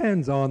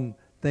 depends on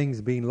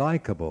things being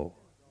likable.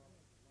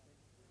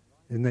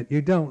 In that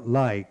you don't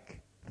like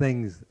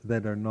things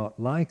that are not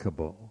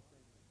likable.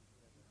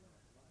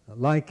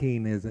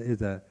 Liking is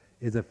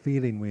a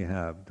feeling we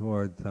have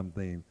towards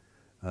something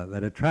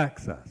that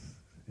attracts us.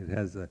 It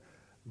has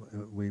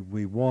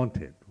we want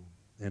it.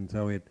 And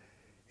so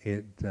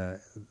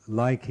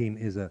liking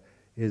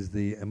is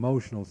the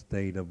emotional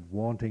state of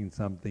wanting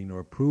something or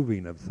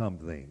approving of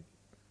something,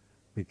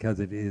 because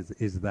it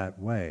is that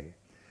way.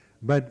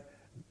 But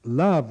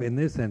love in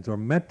this sense, or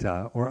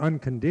metta, or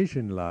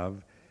unconditioned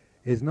love,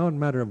 is not a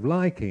matter of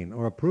liking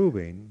or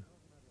approving,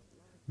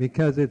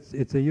 because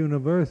it's a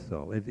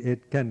universal.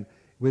 It can,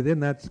 within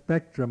that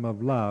spectrum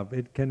of love,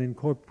 it can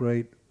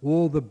incorporate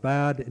all the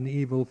bad and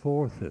evil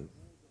forces,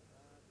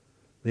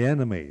 the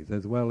enemies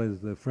as well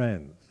as the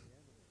friends,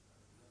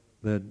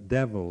 the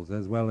devils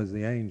as well as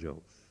the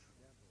angels.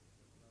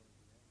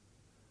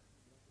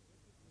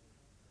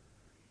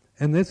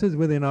 And this is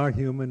within our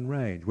human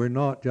range. We're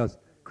not just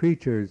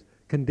creatures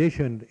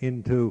conditioned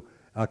into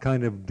a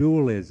kind of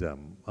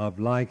dualism of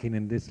liking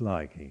and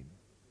disliking.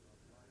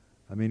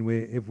 I mean,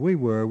 if we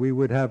were, we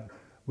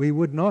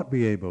would not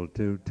be able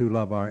to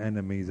love our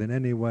enemies in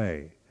any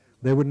way.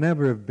 There would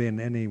never have been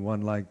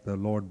anyone like the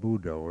Lord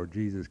Buddha or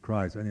Jesus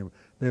Christ.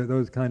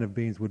 Those kind of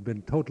beings would have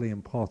been totally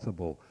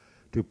impossible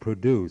to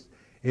produce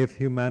if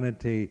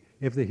humanity,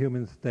 if the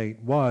human state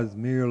was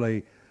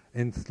merely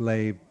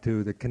enslaved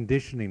to the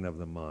conditioning of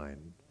the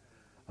mind,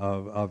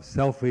 of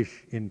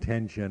selfish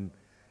intention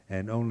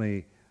and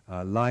only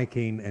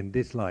liking and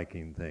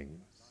disliking things.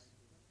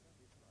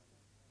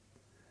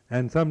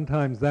 And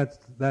sometimes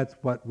that's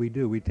what we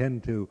do. We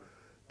tend to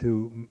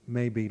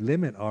maybe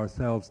limit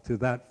ourselves to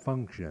that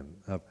function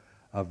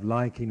of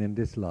liking and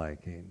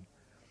disliking.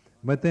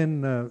 But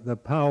then the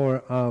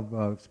power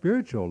of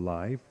spiritual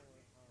life,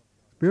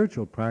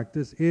 spiritual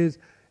practice, is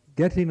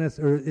getting us,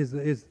 or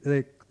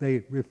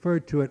they refer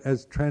to it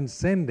as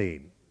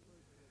transcending.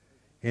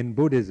 In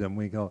Buddhism,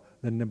 we go,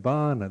 the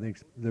Nibbana,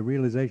 the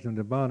realization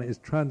of Nibbana is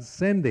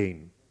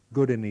transcending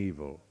good and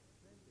evil.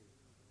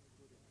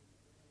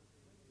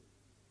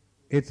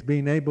 It's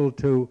being able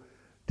to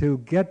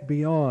get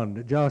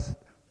beyond just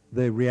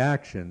the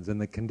reactions and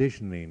the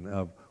conditioning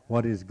of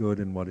what is good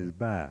and what is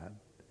bad.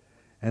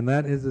 And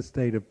that is a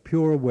state of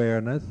pure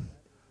awareness,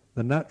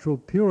 the natural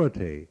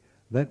purity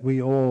that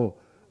we all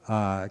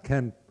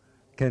can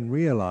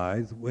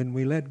realize when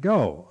we let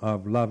go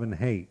of love and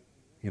hate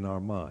in our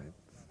minds.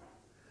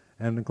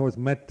 And of course,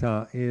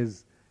 metta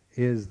is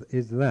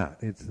that.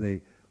 It's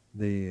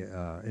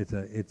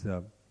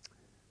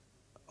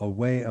a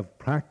way of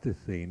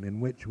practicing in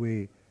which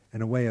we,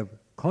 and a way of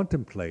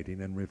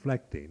contemplating and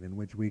reflecting in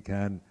which we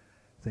can,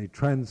 say,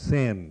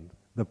 transcend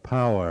the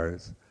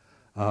powers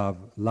of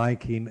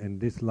liking and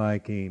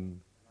disliking,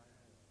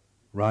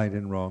 right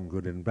and wrong,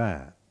 good and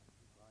bad.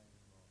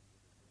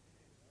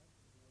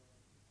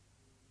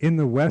 In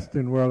the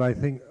Western world, I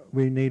think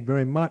we need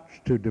very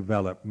much to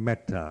develop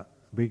metta,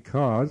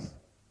 because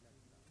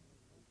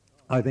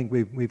I think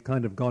we've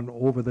kind of gone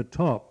over the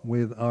top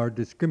with our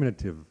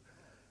discriminative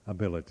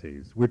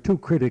abilities. We're too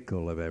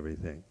critical of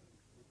everything.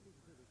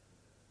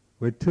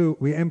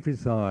 We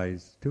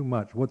emphasize too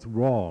much what's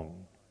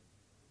wrong.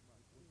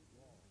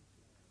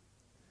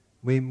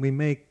 We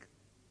make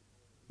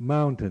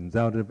mountains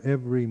out of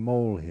every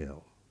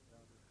molehill.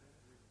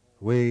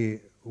 We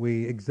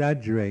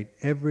exaggerate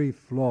every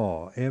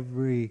flaw,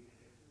 every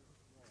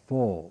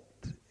fault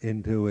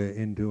into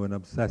an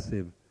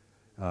obsessive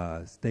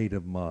state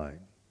of mind.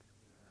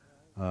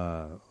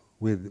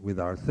 With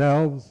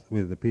ourselves,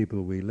 with the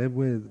people we live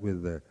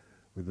with the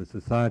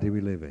society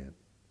we live in.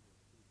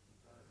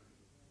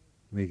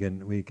 We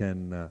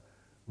can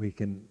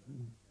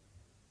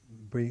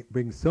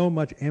bring so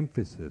much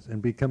emphasis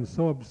and become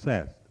so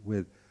obsessed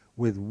with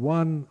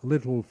one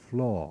little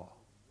flaw,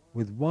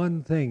 with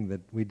one thing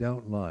that we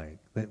don't like,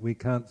 that we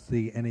can't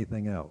see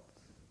anything else.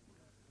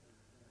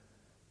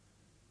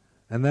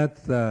 And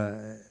that's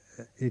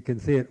you can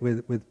see it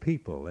with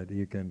people. That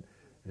you can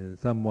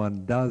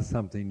someone does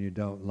something you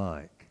don't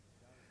like,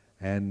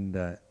 and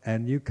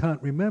you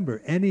can't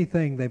remember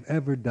anything they've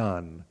ever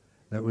done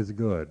that was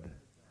good,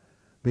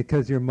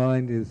 because your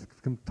mind is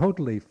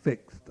totally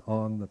fixed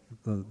on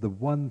the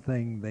one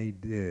thing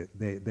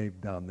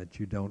they've done that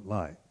you don't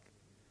like.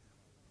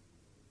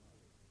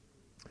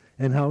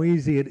 And how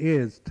easy it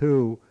is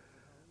to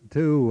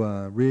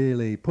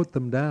really put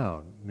them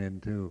down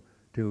and to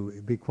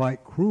be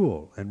quite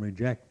cruel and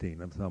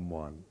rejecting of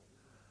someone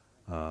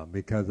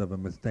because of a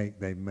mistake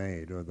they've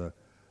made, or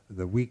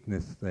the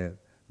weakness that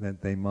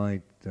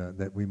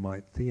we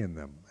might see in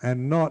them,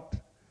 and not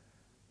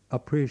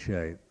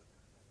appreciate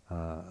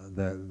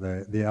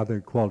the other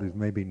qualities.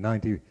 Maybe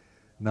 98%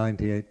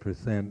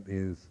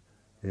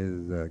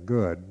 is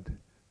good,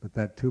 but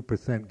that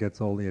 2%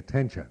 gets all the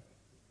attention.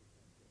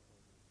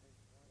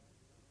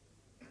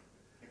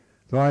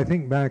 So I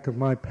think back of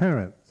my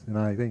parents, and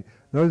I think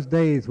those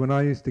days when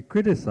I used to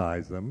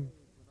criticize them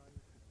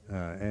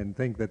and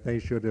think that they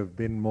should have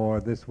been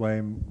more this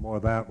way, more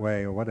that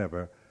way, or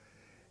whatever,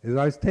 is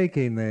I was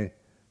taking the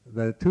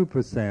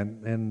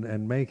 2%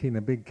 and making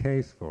a big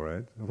case for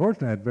it.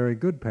 Unfortunately, I had very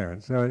good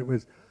parents, so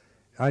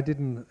I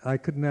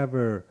could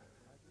never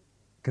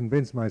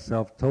convince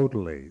myself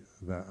totally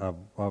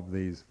of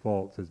these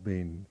faults as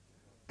being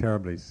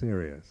terribly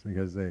serious,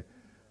 because they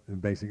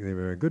basically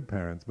were very good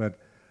parents. But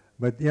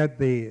yet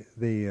the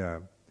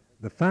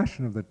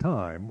fashion of the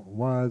time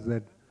was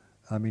that,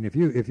 I mean, if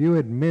you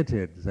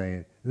admitted,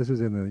 say, this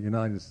was in the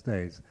United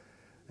States,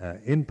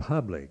 in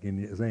public, in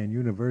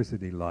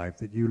university life,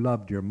 that you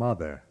loved your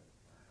mother,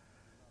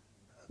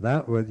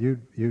 that was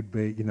you'd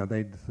be,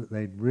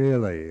 they'd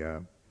really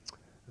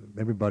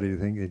everybody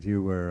think that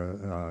you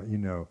were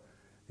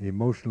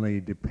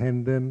emotionally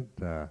dependent,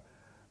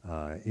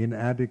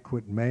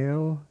 inadequate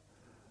male,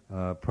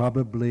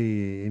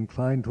 probably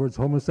inclined towards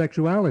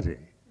homosexuality.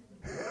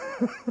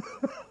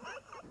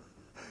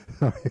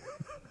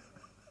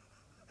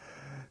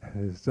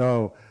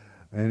 So,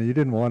 and you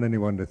didn't want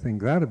anyone to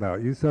think that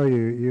about you, so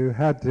you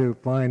had to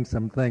find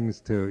some things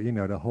to,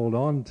 to hold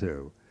on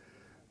to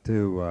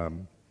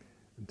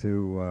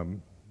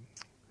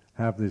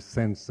have this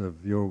sense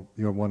of you're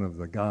one of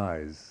the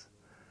guys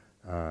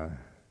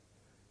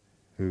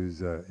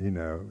who's,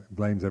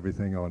 blames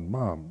everything on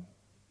mom.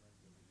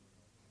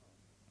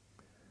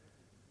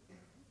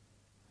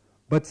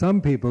 But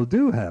some people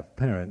do have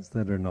parents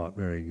that are not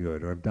very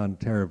good or have done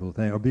terrible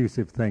things,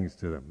 abusive things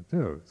to them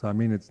too. So I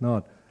mean, it's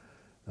not,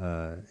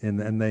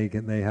 and they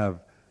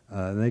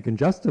can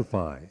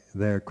justify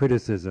their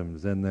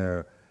criticisms and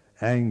their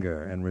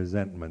anger and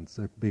resentments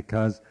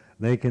because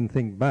they can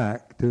think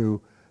back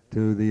to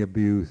the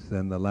abuse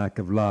and the lack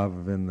of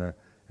love and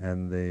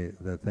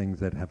the things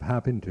that have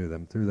happened to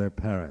them through their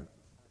parents.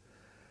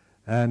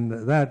 And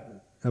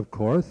that, of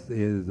course,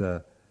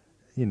 is,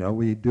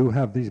 we do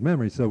have these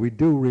memories, so we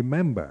do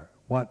remember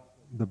what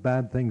the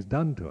bad things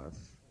done to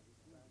us.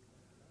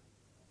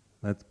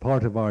 That's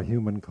part of our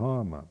human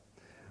karma.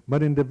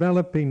 But in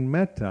developing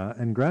metta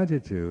and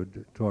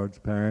gratitude towards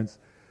parents,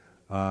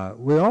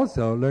 we're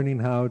also learning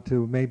how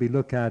to maybe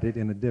look at it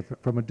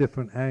from a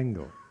different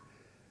angle.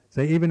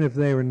 Say, even if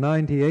they were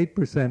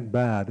 98%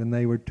 bad and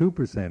they were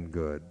 2%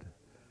 good,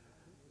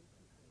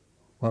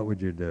 what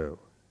would you do?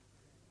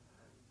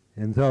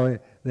 And so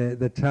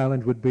the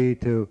challenge would be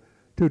to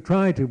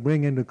try to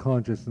bring into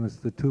consciousness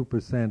the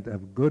 2%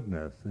 of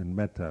goodness in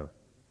metta,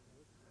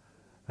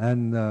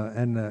 and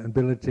the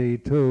ability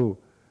to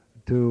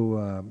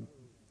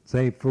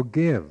say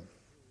forgive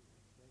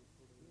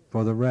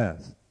for the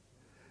rest.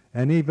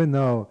 And even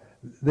though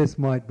this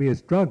might be a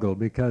struggle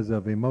because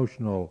of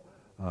emotional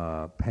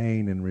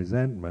pain and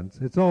resentments,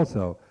 it's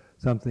also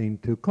something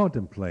to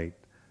contemplate.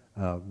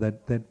 That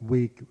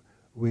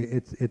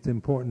it's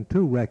important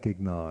to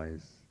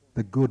recognize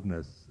the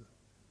goodness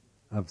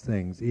of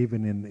things,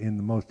 even in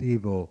the most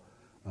evil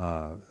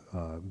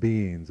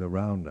beings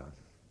around us,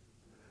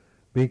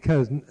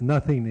 because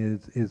nothing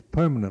is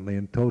permanently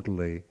and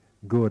totally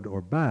good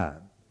or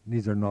bad.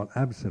 These are not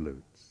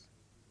absolutes.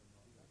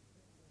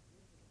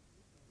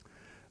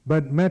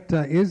 But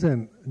metta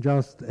isn't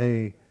just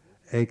a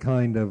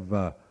kind of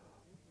a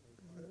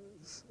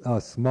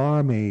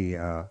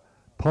smarmy,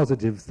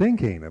 positive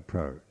thinking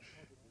approach.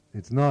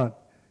 It's not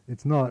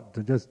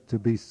just to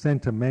be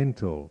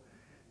sentimental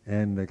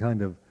and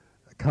kind of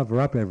cover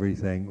up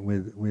everything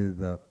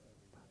with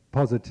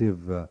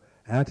positive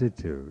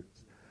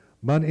attitudes,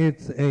 but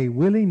it's a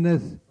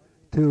willingness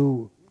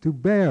to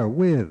bear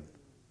with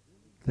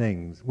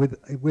things,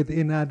 with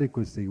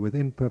inadequacy, with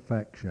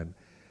imperfection,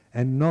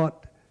 and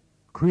not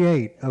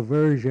create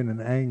aversion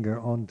and anger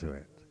onto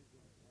it.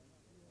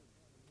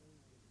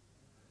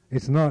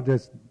 It's not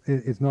just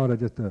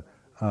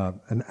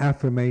an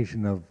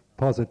affirmation of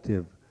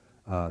positive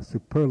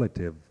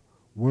superlative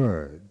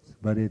words,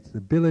 but its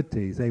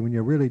ability, say, when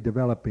you're really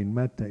developing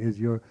metta, is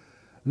you're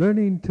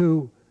learning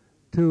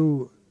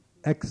to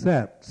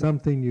accept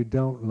something you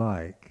don't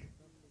like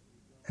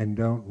and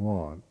don't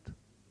want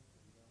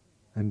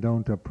and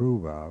don't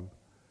approve of,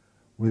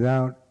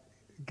 without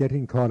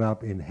getting caught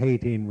up in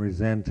hating,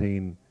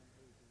 resenting,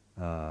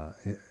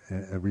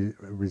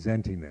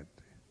 resenting it.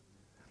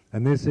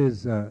 And this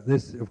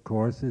of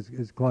course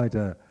is quite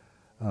a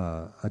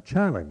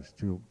challenge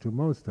to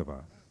most of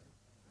us,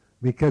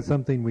 because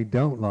something we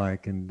don't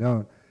like and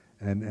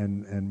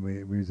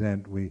we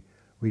resent, we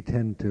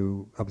tend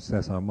to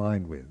obsess our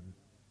mind with.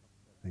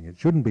 Think it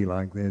shouldn't be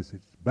like this.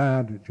 It's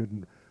bad. It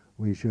shouldn't.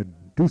 We should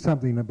do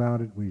something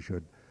about it. We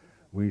should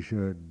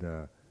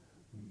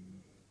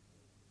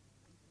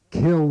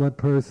kill that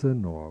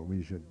person, or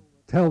we should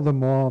tell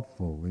them off,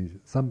 or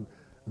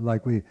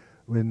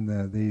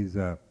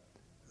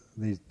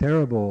these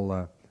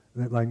terrible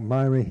like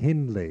Myra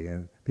Hindley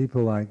and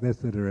people like this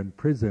that are in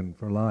prison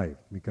for life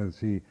because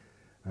she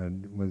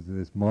was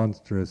this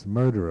monstrous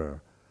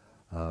murderer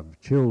of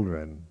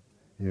children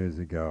years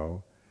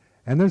ago.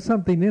 And there's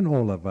something in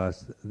all of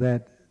us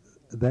that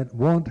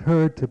want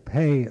her to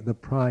pay the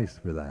price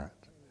for that.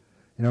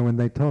 When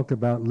they talk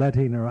about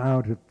letting her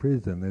out of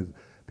prison,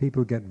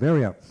 people get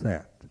very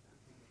upset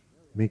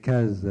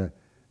because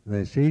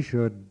she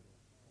should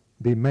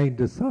be made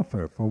to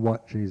suffer for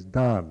what she's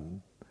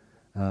done.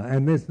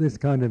 And this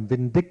kind of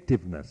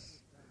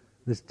vindictiveness,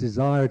 this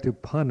desire to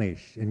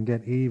punish and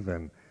get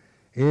even,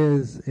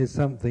 is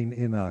something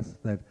in us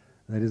that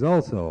is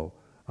also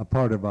a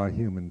part of our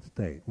human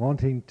state,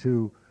 wanting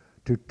to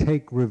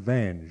take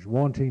revenge,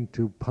 wanting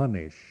to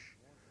punish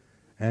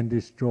and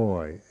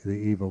destroy the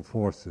evil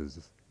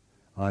forces,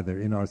 either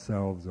in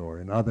ourselves or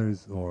in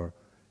others or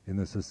in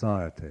the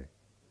society.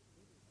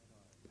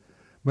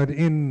 But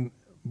in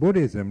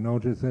Buddhism,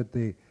 notice that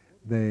the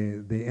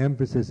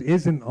emphasis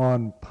isn't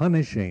on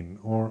punishing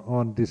or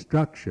on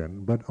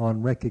destruction, but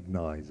on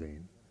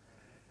recognizing,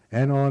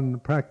 and on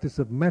practice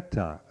of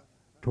metta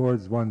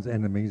towards one's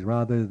enemies,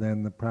 rather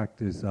than the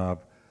practice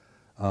of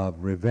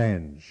of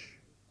revenge.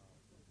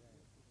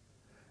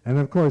 And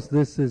of course,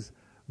 this is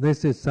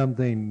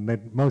something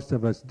that most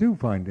of us do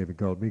find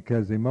difficult,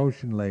 because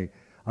emotionally,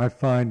 I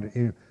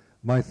find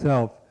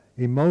myself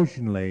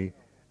emotionally,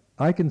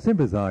 I can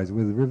sympathize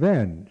with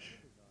revenge.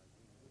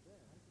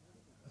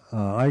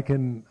 I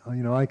can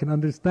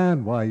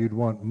understand why you'd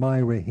want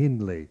Myra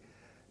Hindley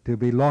to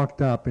be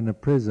locked up in a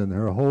prison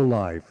her whole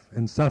life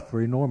and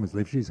suffer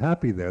enormously. If she's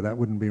happy there, that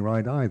wouldn't be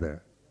right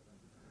either.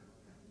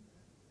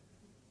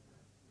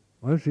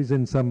 Well, she's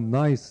in some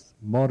nice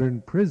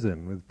modern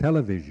prison with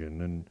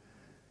television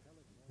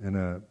and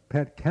a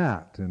pet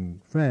cat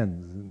and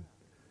friends and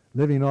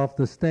living off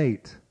the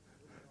state.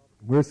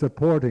 We're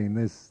supporting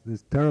this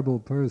terrible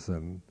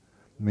person.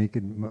 We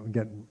could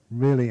get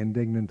really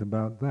indignant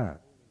about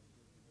that.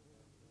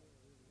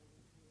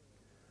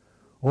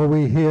 Or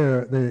we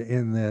hear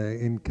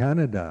in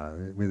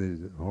Canada with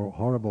this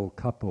horrible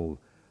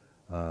couple,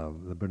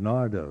 the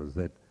Bernardos,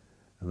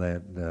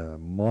 that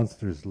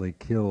monstrously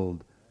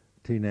killed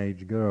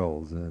teenage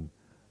girls and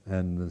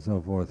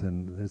so forth,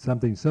 and there's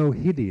something so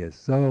hideous,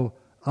 so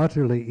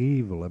utterly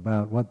evil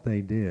about what they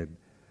did,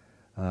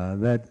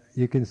 that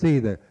you can see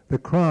the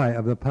cry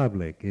of the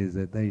public is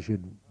that they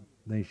should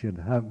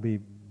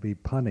be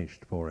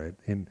punished for it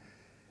and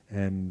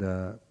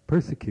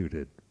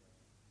persecuted.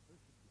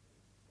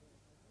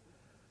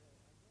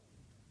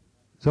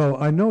 So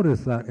I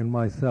noticed that in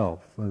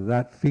myself,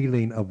 that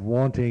feeling of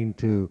wanting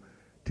to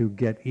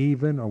get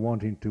even or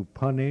wanting to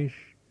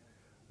punish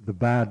the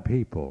bad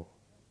people.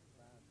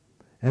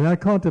 And I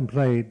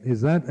contemplate, is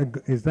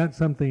that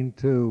something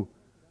to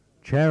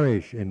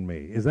cherish in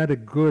me? Is that a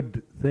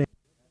good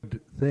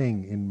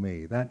thing in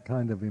me, that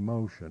kind of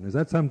emotion? Is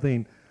that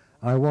something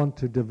I want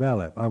to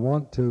develop? I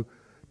want to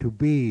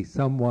be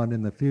someone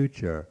in the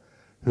future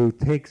who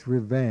takes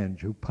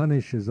revenge, who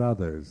punishes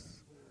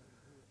others,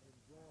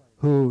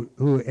 who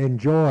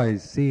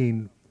enjoys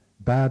seeing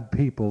bad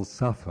people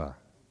suffer.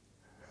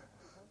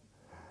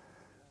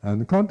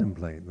 And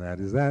contemplate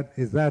that. Is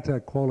that a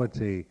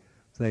quality,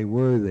 say,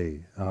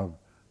 worthy of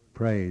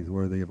praise,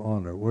 worthy of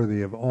honor,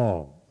 worthy of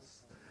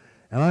alms?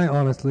 And I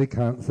honestly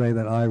can't say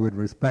that I would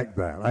respect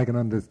that. I can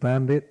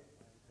understand it,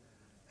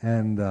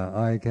 and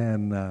I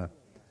can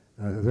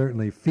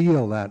certainly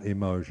feel that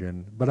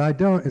emotion, but I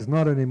don't. It's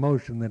not an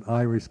emotion that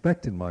I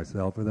respect in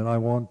myself or that I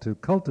want to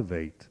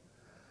cultivate.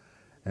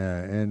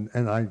 And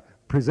I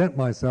present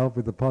myself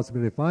with the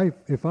possibility,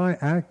 if I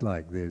act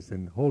like this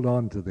and hold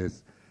on to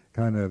this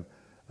kind of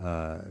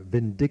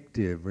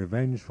vindictive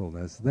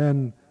revengefulness,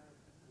 then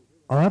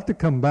I'll have to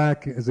come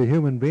back as a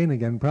human being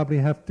again, probably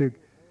have to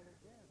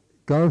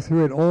go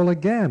through it all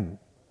again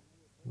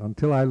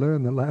until I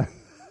learn the lesson.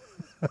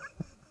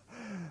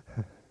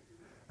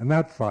 And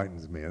that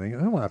frightens me. I think,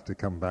 I don't have to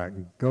come back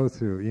and go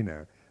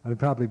through, I'd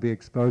probably be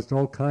exposed to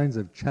all kinds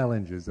of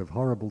challenges, of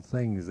horrible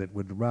things that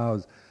would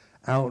rouse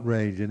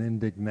outrage and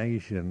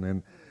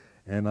indignation,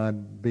 and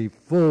I'd be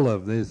full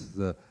of this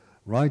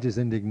righteous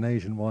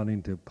indignation,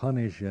 wanting to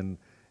punish and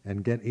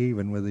get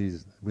even with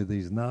these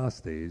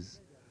nasties,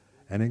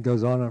 and it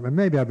goes on. And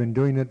maybe I've been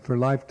doing it for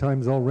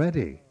lifetimes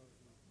already.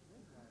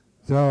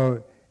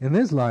 So in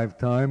this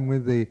lifetime,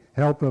 with the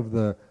help of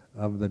the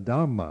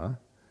Dhamma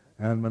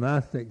and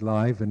monastic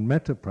life and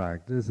metta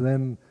practice,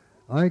 then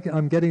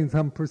I'm getting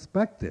some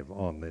perspective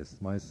on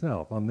this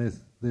myself, on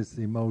this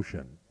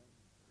emotion,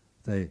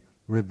 say,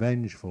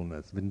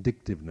 revengefulness,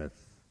 vindictiveness,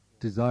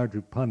 desire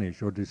to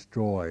punish or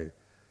destroy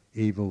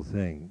evil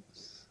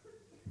things,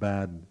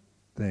 bad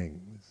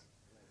things.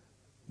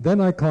 Then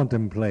I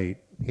contemplate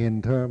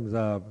in terms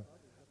of,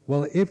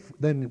 well,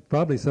 then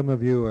probably some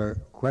of you are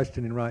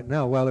questioning right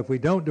now, well, if we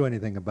don't do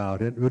anything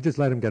about it, we'll just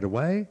let him get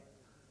away?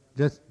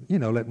 Just,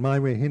 let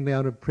Myra Hindley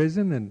out of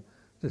prison and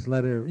just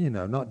let her,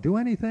 not do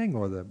anything?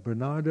 Or the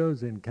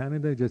Bernardos in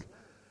Canada, just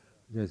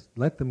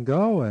let them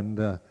go?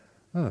 And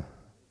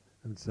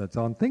it's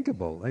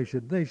unthinkable. They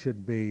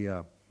should be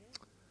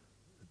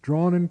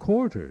drawn and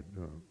quartered,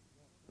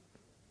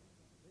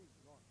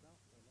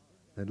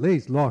 at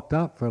least locked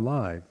up for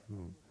life.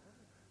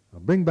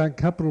 Bring back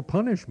capital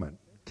punishment.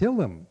 Kill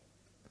them.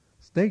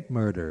 State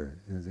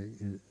murder is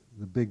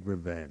the big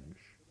revenge.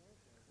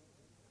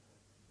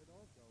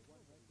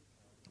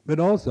 But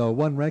also,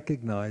 one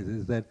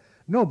recognizes that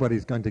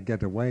nobody's going to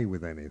get away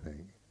with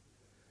anything.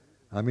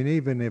 I mean,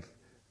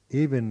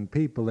 even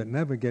people that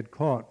never get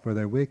caught for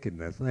their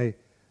wickedness, they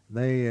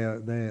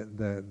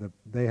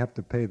have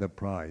to pay the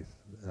price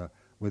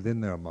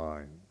within their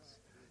minds.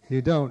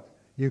 You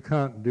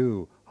can't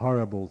do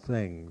horrible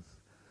things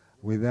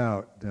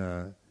without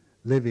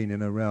living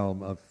in a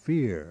realm of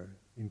fear,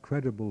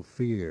 incredible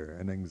fear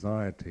and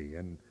anxiety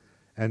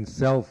and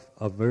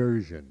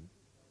self-aversion.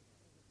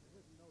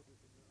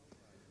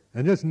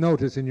 And just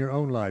notice in your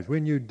own lives,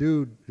 when you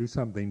do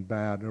something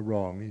bad or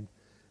wrong,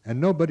 and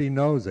nobody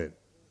knows it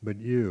but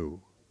you,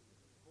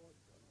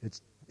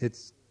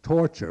 it's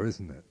torture,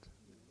 isn't it?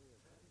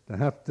 To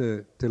have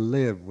to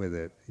live with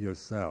it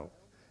yourself.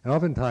 And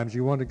oftentimes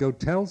you want to go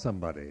tell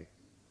somebody.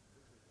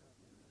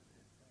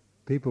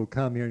 People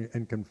come here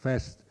and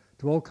confess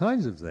to all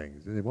kinds of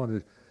things. They want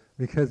to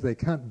because they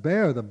can't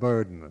bear the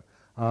burden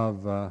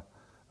of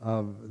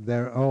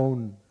their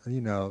own,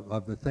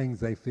 of the things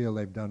they feel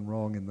they've done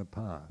wrong in the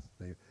past.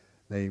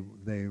 They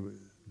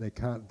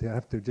can't. They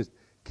have to just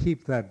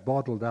keep that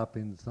bottled up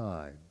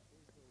inside.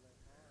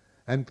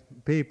 And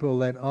people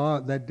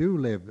that do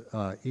live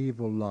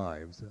evil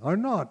lives are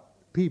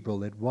not people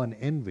that one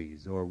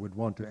envies or would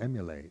want to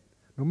emulate,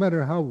 no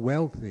matter how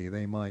wealthy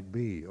they might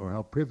be or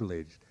how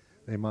privileged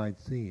they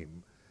might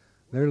seem.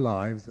 Their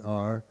lives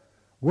are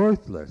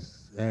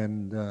worthless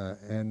and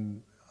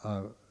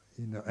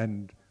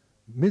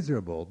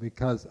miserable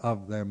because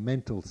of their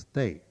mental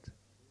state.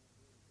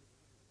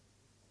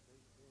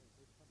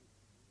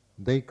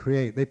 They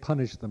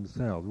punish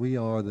themselves. We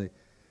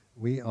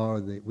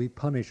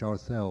punish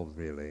ourselves,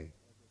 really.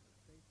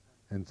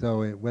 And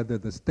so whether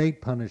the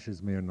state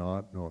punishes me or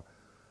not,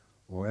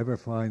 or ever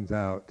finds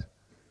out,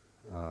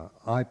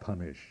 I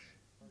punish.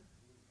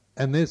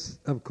 And this,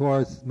 of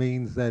course,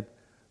 means that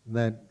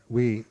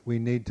we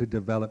need to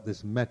develop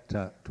this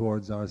metta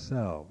towards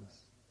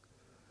ourselves.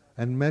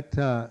 And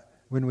metta,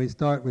 when we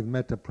start with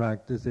metta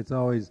practice, it's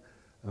always,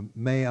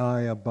 may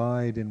I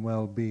abide in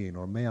well-being,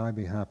 or may I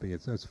be happy.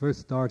 It's first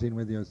starting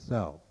with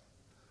yourself,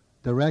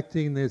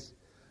 directing this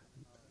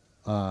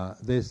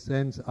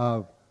sense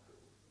of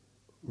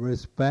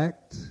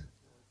respect,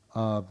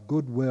 of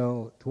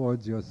goodwill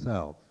towards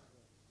yourself.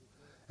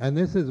 And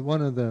this is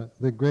one of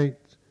the great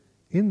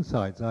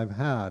insights I've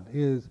had,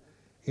 is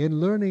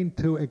in learning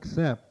to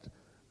accept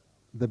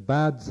the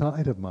bad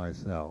side of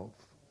myself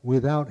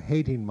without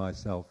hating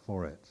myself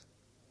for it.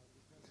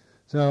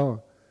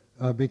 So,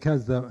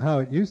 because how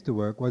it used to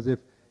work was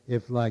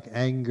if like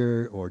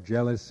anger or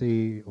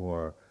jealousy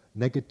or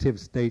negative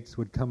states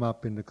would come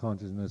up into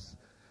consciousness,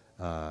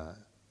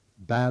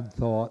 bad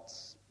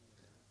thoughts,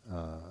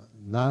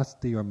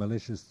 nasty or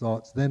malicious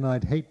thoughts, then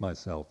I'd hate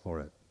myself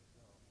for it.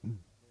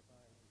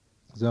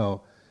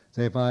 So,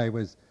 say if I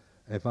was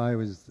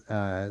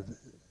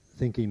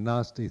thinking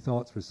nasty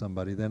thoughts for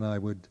somebody, then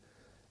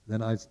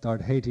I'd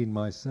start hating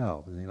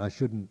myself. I mean, I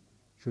shouldn't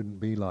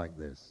be like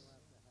this.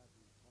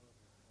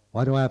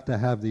 Why do I have to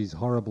have these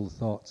horrible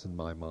thoughts in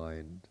my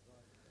mind?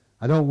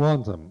 I don't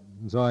want them,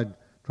 and so I'd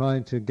try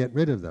to get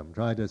rid of them,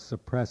 try to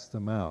suppress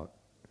them out.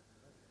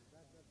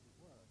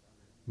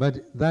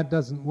 But that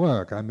doesn't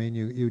work. I mean,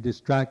 you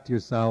distract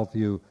yourself,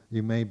 you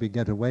maybe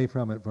get away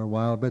from it for a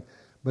while, but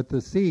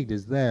the seed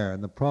is there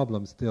and the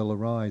problem still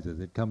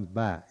arises. It comes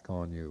back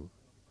on you.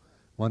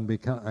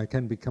 I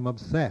can become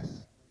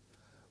obsessed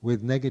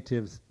with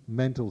negative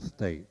mental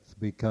states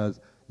because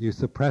you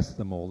suppress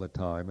them all the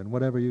time, and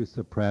whatever you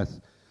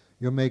suppress,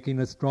 you're making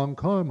a strong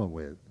karma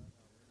with,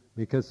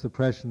 because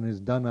suppression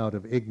is done out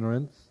of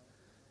ignorance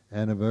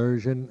and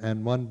aversion,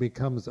 and one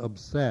becomes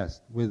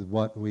obsessed with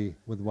what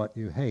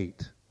you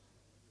hate.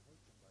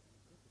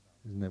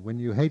 Isn't it? When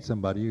you hate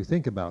somebody, you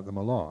think about them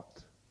a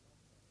lot.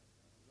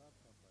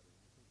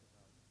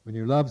 When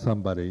you love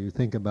somebody, you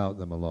think about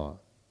them a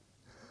lot.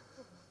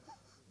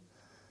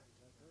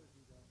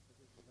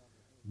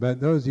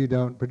 But those you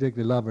don't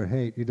particularly love or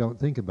hate, you don't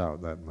think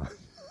about that much.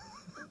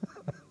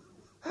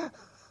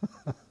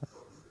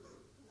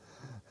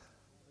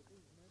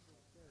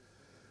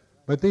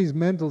 But these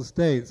mental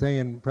states, say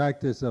in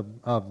practice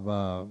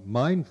of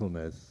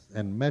mindfulness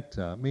and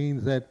metta,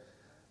 means that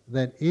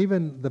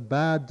even the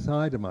bad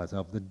side of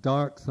myself, the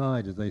dark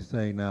side, as they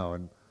say now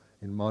in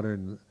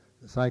modern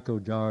psycho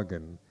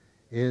jargon,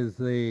 is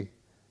the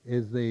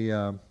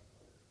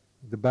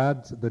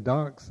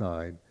dark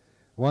side.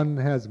 One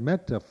has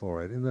metta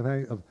for it in the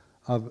fact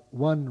of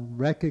one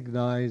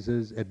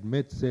recognizes,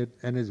 admits it,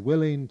 and is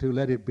willing to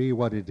let it be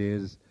what it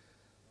is,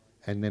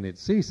 and then it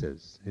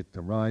ceases. It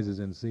arises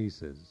and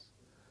ceases.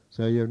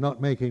 So you're not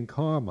making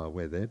karma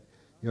with it,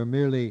 you're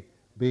merely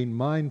being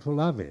mindful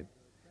of it.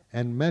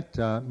 And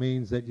metta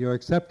means that you're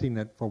accepting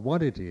it for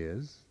what it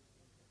is.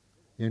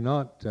 You're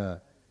not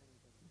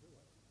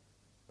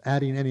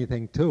adding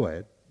anything to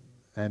it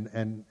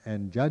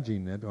and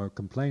judging it or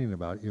complaining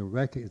about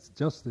it. It's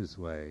just this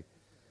way,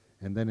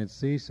 and then it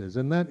ceases.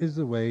 And that is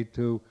the way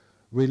to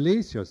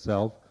release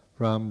yourself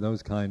from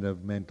those kind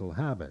of mental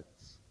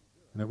habits.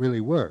 And it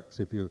really works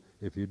if you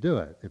do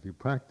it, if you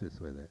practice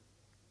with it.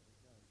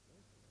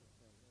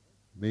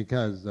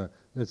 Because,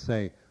 let's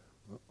say,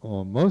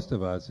 or most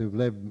of us who've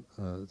lived,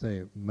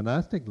 say,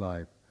 monastic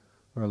life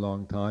for a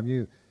long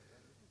time,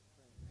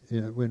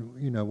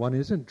 one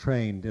isn't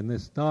trained in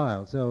this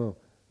style. So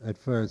at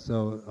first,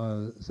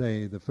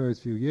 say the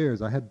first few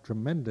years, I had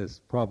tremendous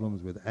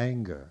problems with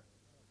anger,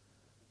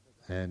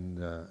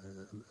 and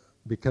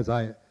because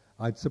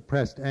I'd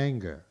suppressed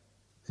anger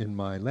in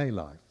my lay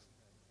life,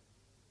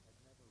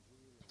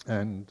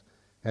 and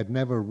had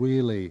never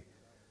really.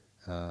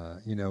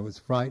 Was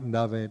frightened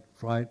of it,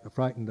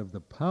 frightened of the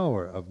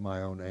power of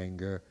my own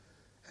anger,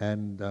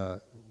 and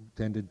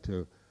tended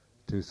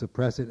to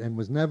suppress it, and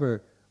we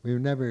were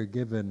never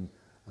given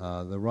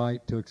the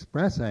right to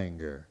express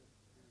anger.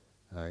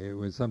 It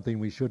was something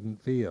we shouldn't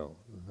feel,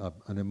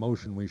 an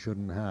emotion we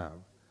shouldn't have.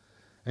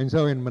 And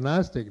so in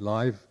monastic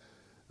life,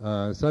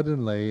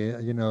 suddenly,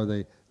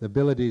 the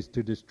abilities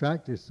to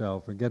distract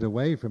yourself and get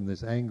away from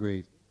this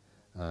anger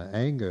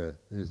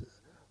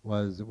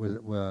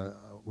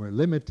were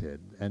limited,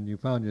 and you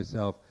found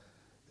yourself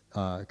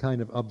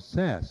kind of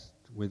obsessed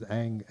with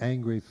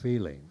angry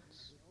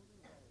feelings.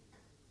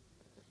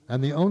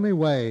 And the only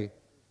way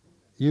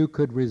you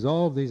could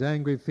resolve these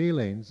angry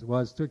feelings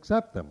was to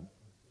accept them.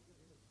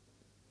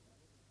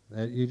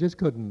 You just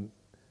couldn't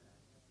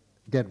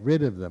get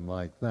rid of them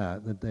like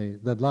that.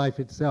 That life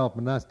itself,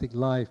 monastic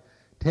life,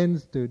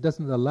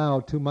 doesn't allow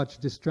too much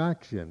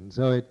distraction.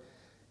 So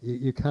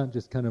you can't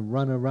just kind of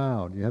run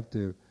around. You have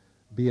to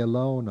be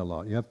alone a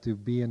lot. You have to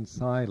be in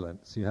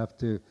silence. You have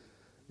to,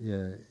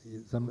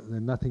 there's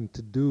nothing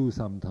to do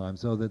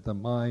sometimes, so that the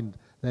mind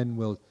then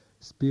will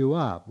spew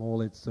up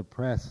all its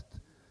suppressed,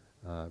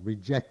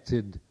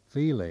 rejected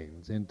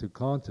feelings into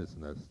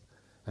consciousness.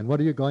 And what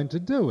are you going to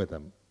do with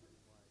them?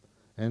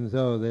 And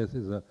so this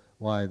is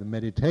why the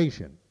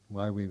meditation,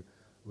 why we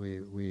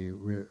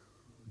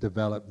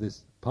develop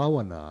this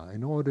bhavana,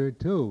 in order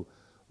to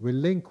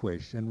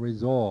relinquish and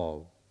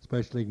resolve,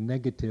 especially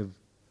negative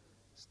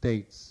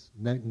states,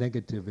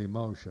 negative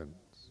emotions.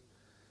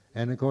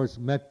 And of course,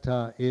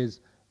 metta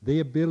is the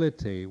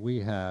ability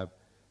we have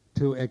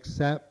to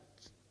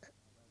accept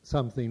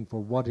something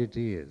for what it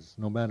is,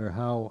 no matter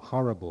how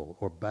horrible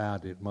or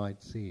bad it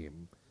might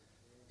seem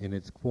in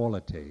its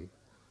quality.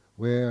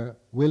 We're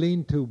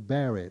willing to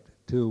bear it,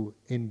 to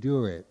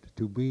endure it,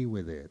 to be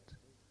with it,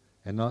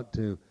 and not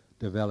to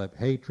develop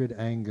hatred,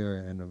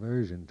 anger, and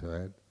aversion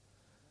to it.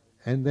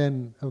 And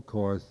then, of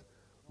course,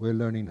 we're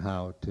learning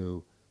how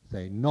to,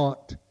 say,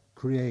 not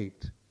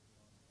create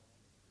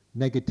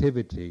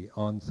negativity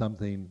on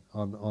something,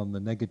 on the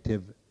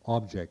negative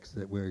objects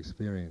that we're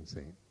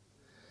experiencing.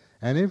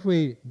 And if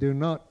we do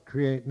not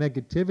create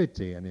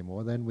negativity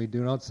anymore, then we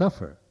do not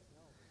suffer.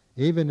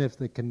 Even if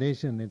the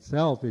condition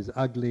itself is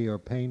ugly or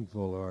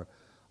painful or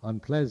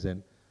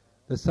unpleasant,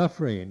 the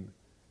suffering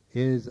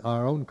is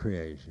our own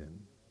creation.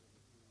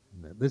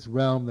 This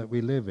realm that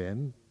we live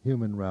in,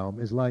 human realm,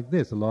 is like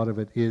this. A lot of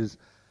it is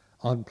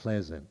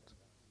unpleasant.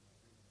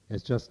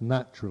 It's just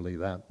naturally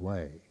that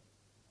way.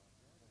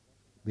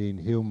 Being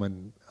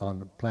human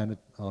on planet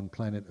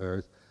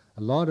Earth,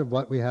 a lot of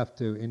what we have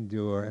to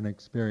endure and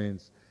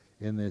experience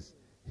in this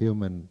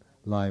human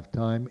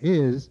lifetime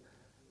is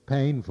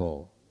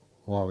painful.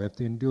 Or we have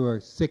to endure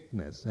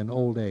sickness and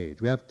old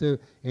age. We have to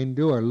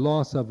endure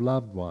loss of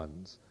loved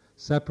ones,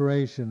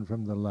 separation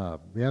from the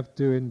loved. We have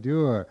to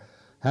endure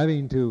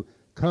having to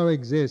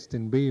coexist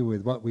and be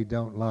with what we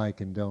don't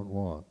like and don't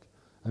want.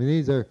 I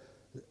mean,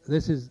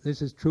 this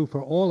is true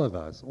for all of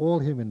us, all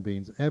human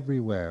beings,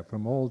 everywhere,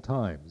 from all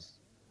times.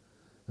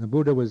 And the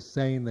Buddha was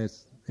saying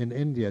this in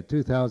India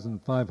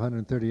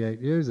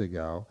 2,538 years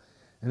ago,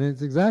 and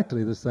it's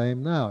exactly the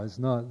same now. It's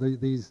not,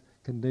 these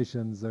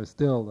conditions are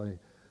still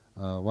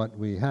what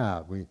we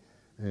have.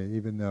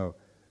 Even though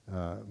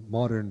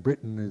modern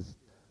Britain is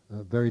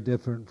very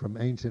different from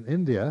ancient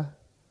India,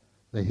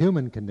 the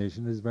human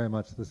condition is very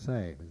much the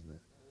same, isn't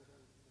it?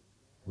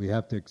 We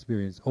have to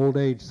experience old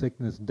age,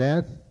 sickness,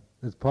 death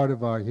as part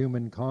of our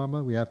human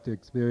karma. We have to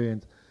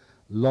experience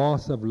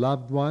loss of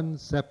loved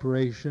ones,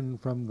 separation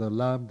from the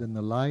loved and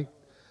the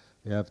liked.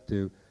 We have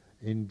to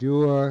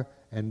endure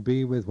and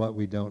be with what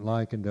we don't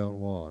like and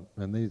don't want.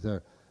 And these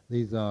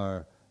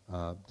are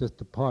just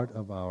a part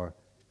of our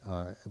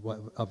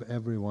of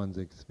everyone's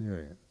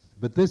experience.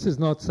 But this is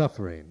not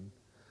suffering.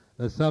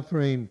 The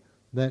suffering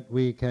that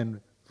we can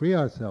free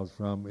ourselves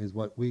from is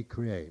what we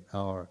create: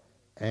 our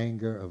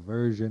anger,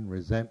 aversion,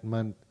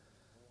 resentment,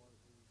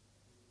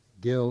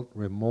 guilt,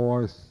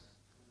 remorse,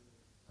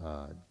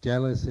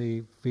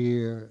 jealousy,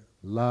 fear,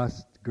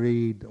 lust,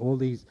 greed, all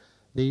these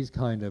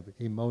kind of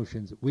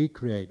emotions we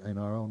create in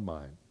our own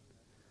mind.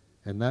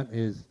 And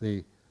and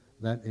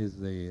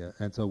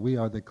so we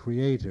are the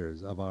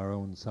creators of our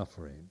own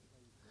suffering.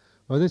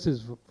 Well, this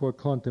is for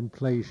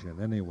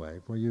contemplation anyway,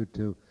 for you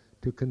to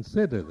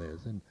consider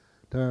this in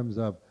terms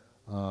of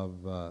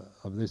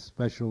this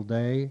special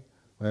day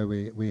where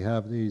we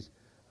have this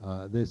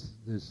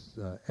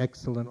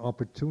excellent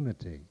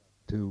opportunity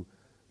to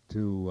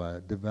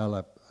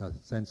develop a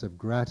sense of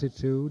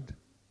gratitude.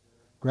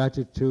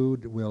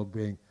 Gratitude will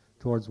bring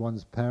towards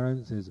one's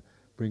parents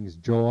brings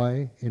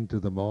joy into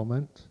the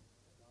moment.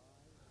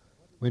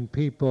 When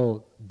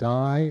people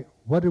die,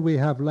 what do we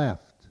have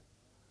left?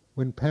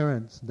 When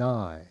parents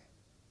die,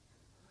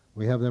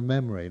 we have their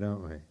memory,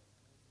 don't we?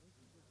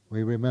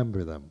 We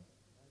remember them.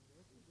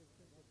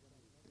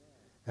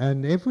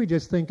 And if we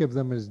just think of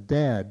them as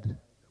dead,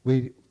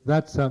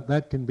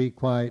 that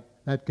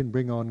can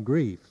bring on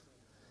grief.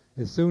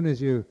 As soon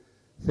as you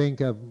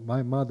think of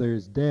my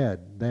mother's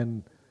dead,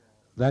 then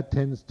that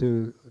tends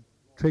to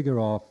trigger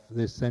off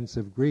this sense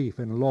of grief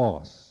and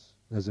loss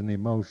as an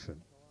emotion.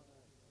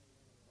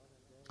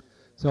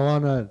 So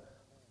on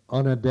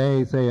a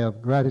day, say,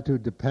 of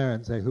gratitude to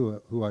parents, say,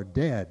 who are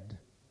dead,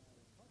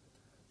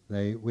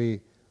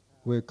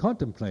 we're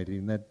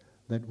contemplating that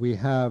we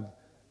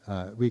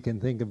can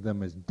think of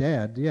them as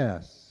dead,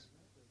 yes,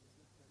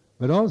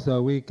 But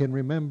also we can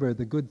remember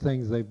the good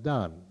things they've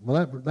done.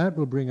 Well, that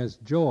will bring us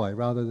joy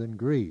rather than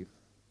grief.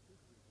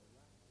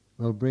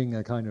 Will bring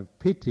a kind of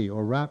pity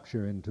or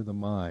rapture into the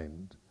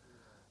mind,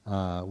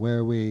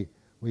 where we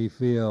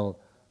feel,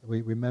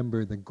 we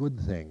remember the good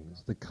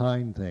things, the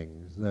kind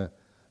things, the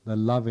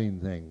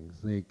loving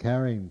things, the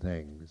caring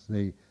things,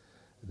 the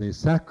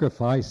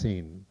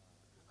sacrificing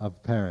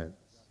of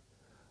parents,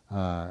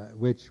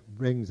 which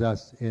brings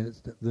us,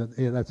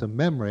 that's a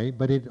memory,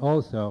 but it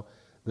also,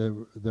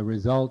 the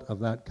result of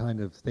that kind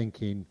of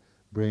thinking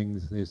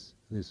brings this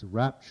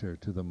rapture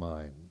to the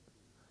mind.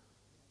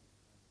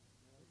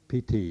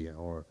 Pity,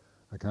 or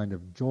a kind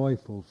of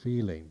joyful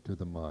feeling to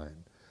the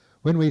mind.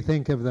 When we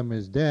think of them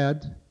as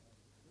dead,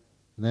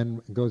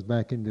 then it goes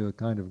back into a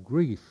kind of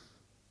grief,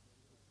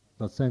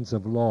 the sense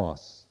of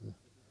loss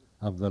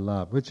of the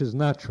love, which is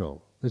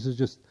natural. This is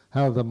just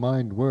how the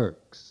mind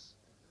works.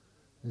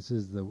 This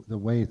is the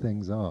way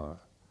things are.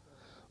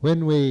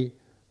 When we,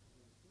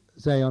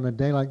 say on a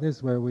day like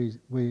this where we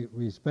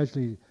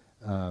especially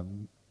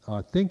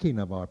are thinking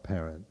of our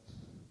parents,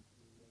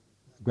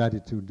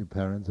 gratitude to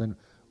parents, and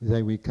we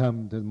say we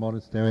come to the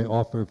monastery,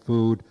 offer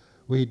food,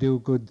 we do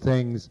good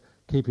things,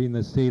 keeping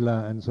the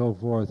sila and so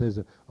forth, is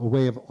a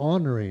way of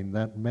honoring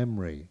that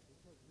memory.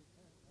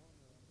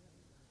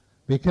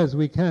 Because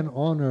we can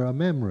honor a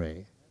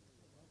memory.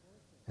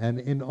 And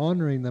in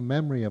honoring the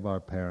memory of our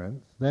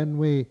parents, then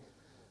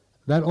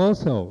that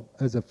also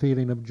is a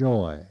feeling of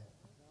joy.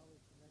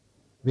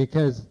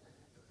 Because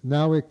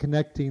now we're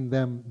connecting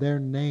their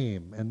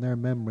name and their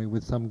memory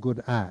with some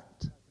good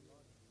act.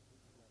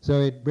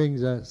 So it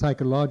brings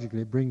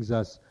psychologically,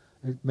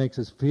 it makes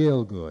us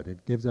feel good.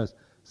 It gives us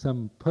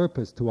some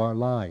purpose to our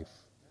life.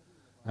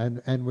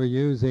 And we're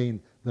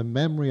using the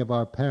memory of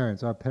our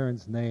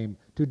parents' name,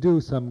 to do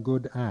some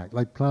good act,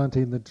 like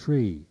planting the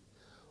tree,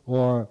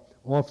 or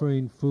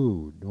offering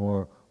food,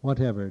 or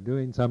whatever,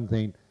 doing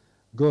something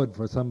good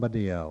for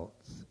somebody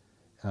else.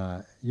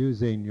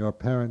 Using your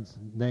parents'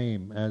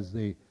 name as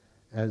the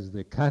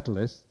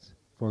catalyst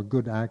for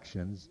good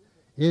actions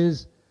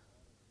is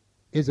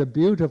a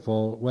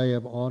beautiful way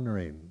of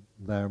honoring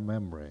their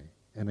memory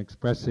and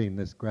expressing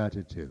this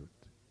gratitude.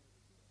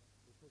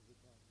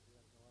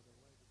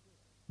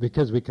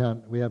 Because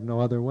we have no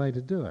other way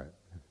to do it.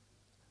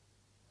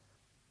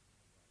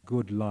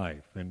 Good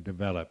life and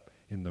develop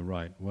in the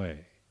right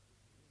way.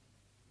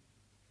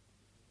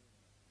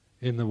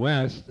 In the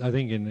West, I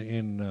think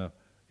in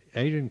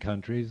Asian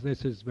countries,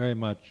 this is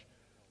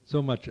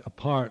so much a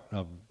part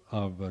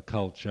of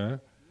culture,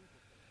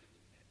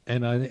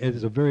 and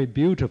it's a very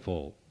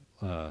beautiful.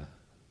 I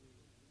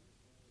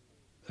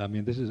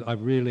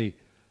really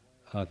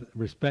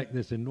respect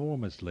this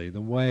enormously.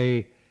 The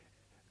way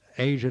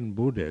Asian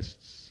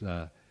Buddhists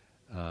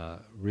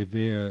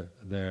revere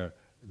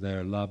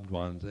their loved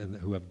ones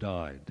who have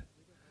died,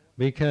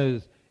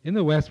 because in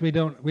the West we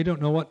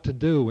don't know what to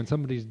do when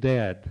somebody's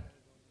dead.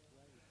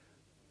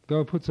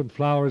 Go put some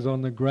flowers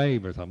on the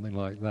grave or something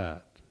like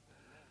that.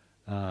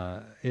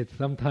 It's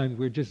sometimes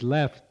we're just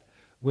left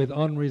with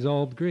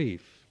unresolved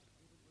grief.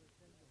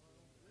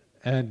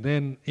 And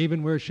then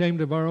even we're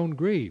ashamed of our own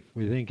grief.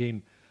 We're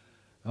thinking,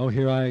 oh,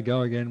 here I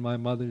go again, my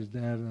mother's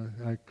dead,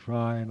 I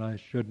cry and I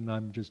shouldn't,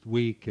 I'm just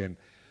weak. And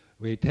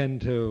we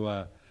tend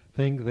to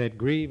think that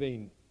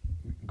grieving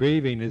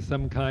is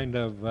some kind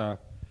of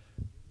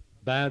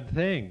bad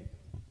thing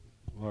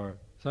or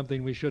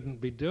something we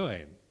shouldn't be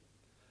doing.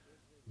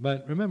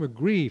 But remember,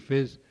 grief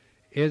is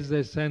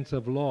this sense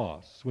of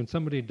loss. When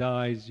somebody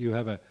dies, you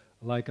have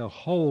like a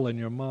hole in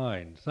your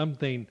mind.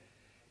 Something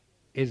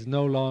is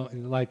no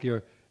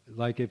longer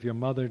like if your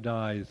mother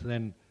dies,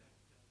 then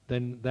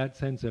that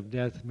sense of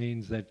death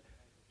means that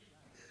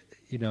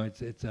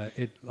it's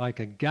like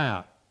a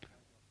gap.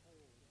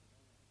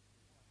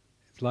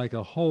 It's like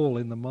a hole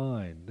in the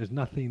mind. There's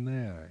nothing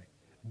there.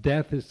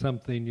 Death is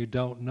something you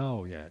don't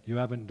know yet. You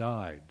haven't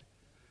died.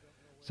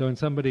 So when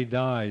somebody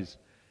dies,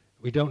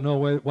 we don't know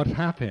what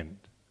happened.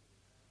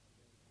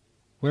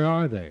 Where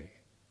are they?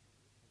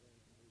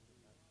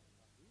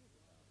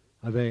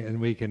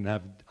 And we can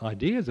have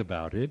ideas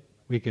about it.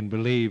 We can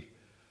believe,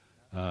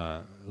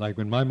 like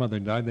when my mother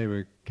died, they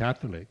were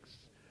Catholics.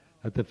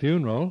 At the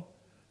funeral,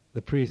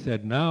 the priest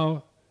said,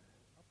 now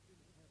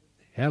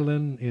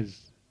Helen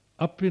is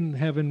up in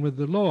heaven with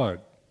the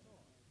Lord,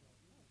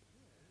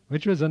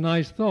 which was a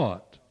nice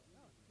thought.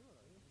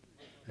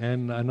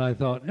 And I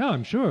thought, yeah,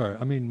 I'm sure.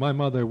 I mean, my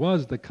mother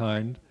was the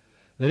kind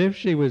that if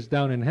she was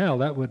down in hell,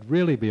 that would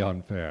really be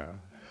unfair.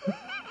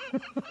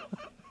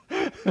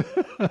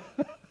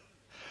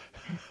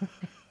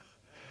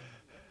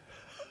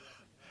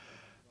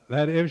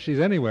 That if she's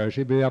anywhere,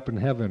 she'd be up in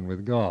heaven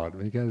with God,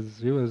 because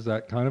she was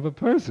that kind of a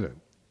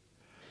person.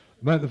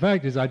 But the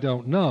fact is, I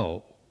don't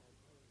know,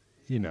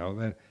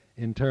 that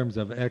in terms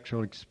of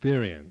actual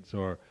experience,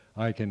 or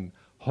I can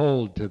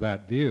hold to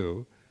that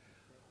view,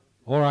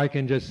 or I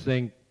can just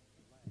think,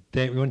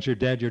 once you're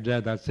dead,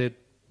 that's it,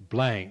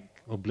 blank,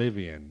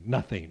 oblivion,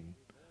 nothing.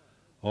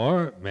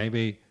 Or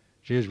maybe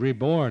she is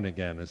reborn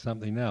again as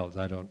something else.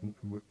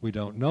 We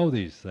don't know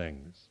these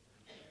things.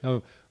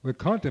 So we're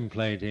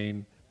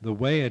contemplating the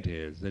way it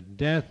is, that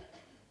death,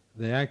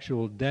 the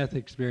actual death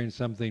experience,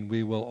 something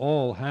we will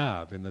all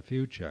have in the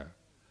future,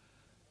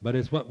 but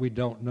it's what we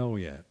don't know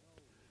yet.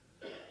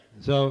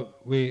 So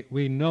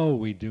we know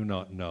we do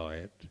not know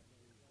it,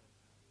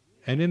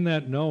 and in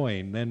that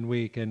knowing, then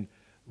we can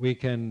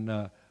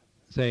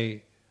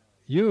say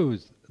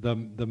use the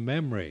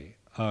memory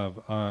of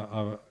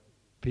our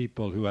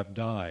people who have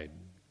died,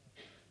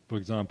 for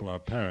example, our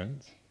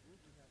parents,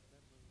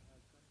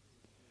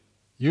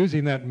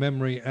 using that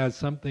memory as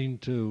something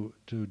to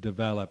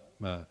develop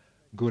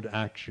good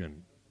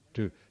action,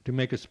 to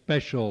make a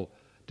special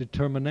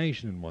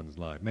determination in one's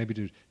life, maybe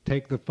to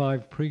take the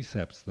 5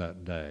 precepts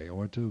that day,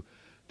 or to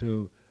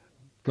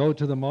go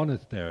to the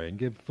monastery and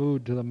give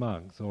food to the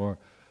monks, or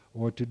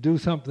to do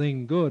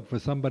something good for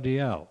somebody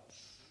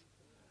else,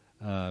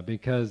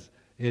 because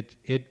it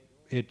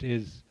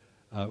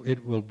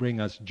will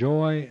bring us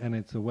joy, and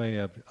it's a way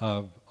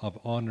of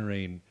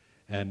honoring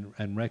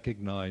and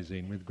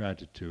recognizing with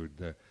gratitude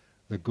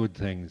the good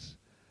things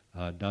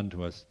done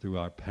to us through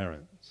our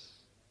parents.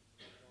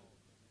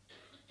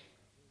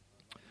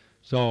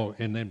 So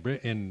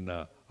in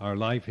our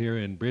life here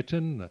in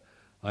Britain,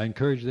 I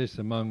encourage this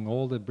among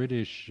all the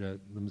British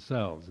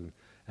themselves,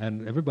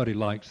 and everybody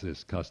likes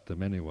this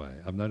custom anyway.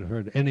 I've not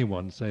heard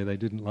anyone say they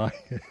didn't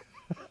like it.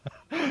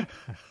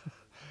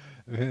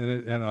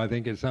 And I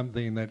think it's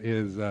something that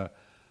is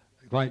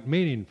quite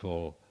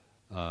meaningful,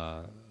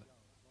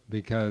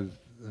 because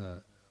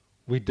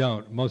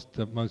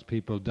most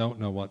people don't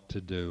know what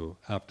to do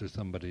after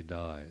somebody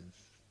dies.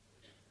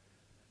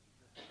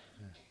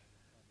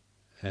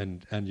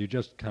 And you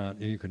just can't,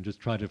 you can just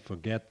try to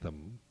forget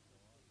them,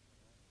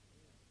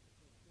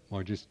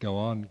 or just get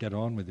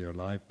on with your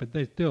life, but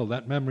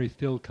that memory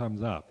still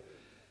comes up.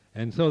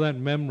 And so that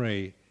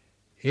memory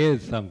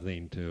is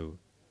something to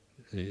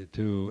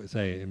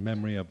say, in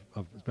memory of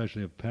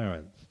especially of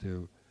parents,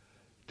 to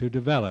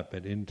develop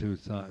it into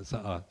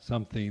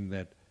something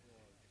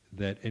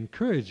that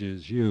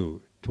encourages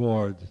you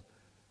towards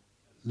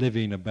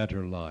living a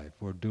better life,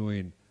 or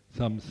doing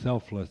some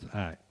selfless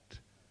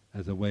act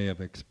as a way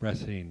of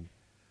expressing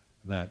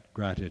that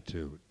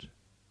gratitude.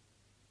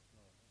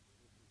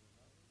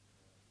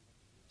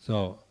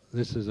 So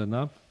this is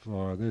enough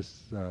for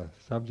this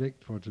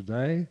subject for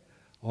today.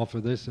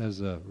 Offer this as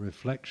a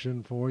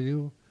reflection for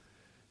you,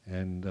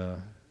 and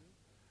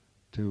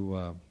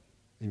to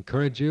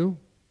encourage you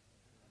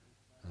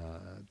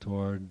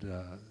toward,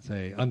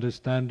 say,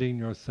 understanding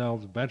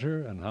yourselves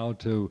better, and how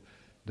to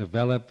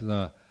develop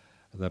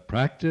the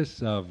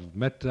practice of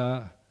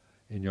metta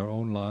in your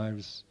own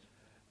lives,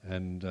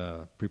 and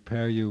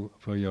prepare you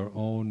for your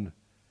own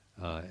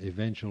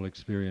eventual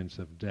experience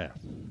of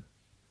death.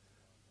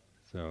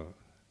 So,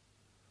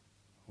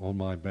 all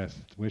my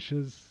best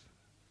wishes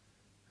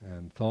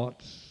and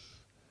thoughts.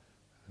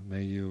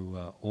 May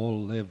you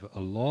all live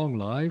a long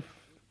life,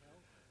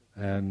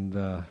 and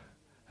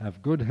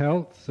have good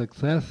health,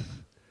 success,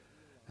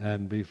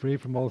 and be free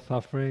from all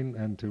suffering,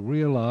 and to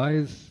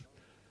realize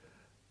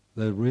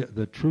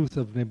the truth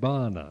of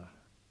Nibbana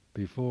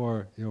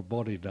before your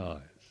body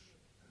dies.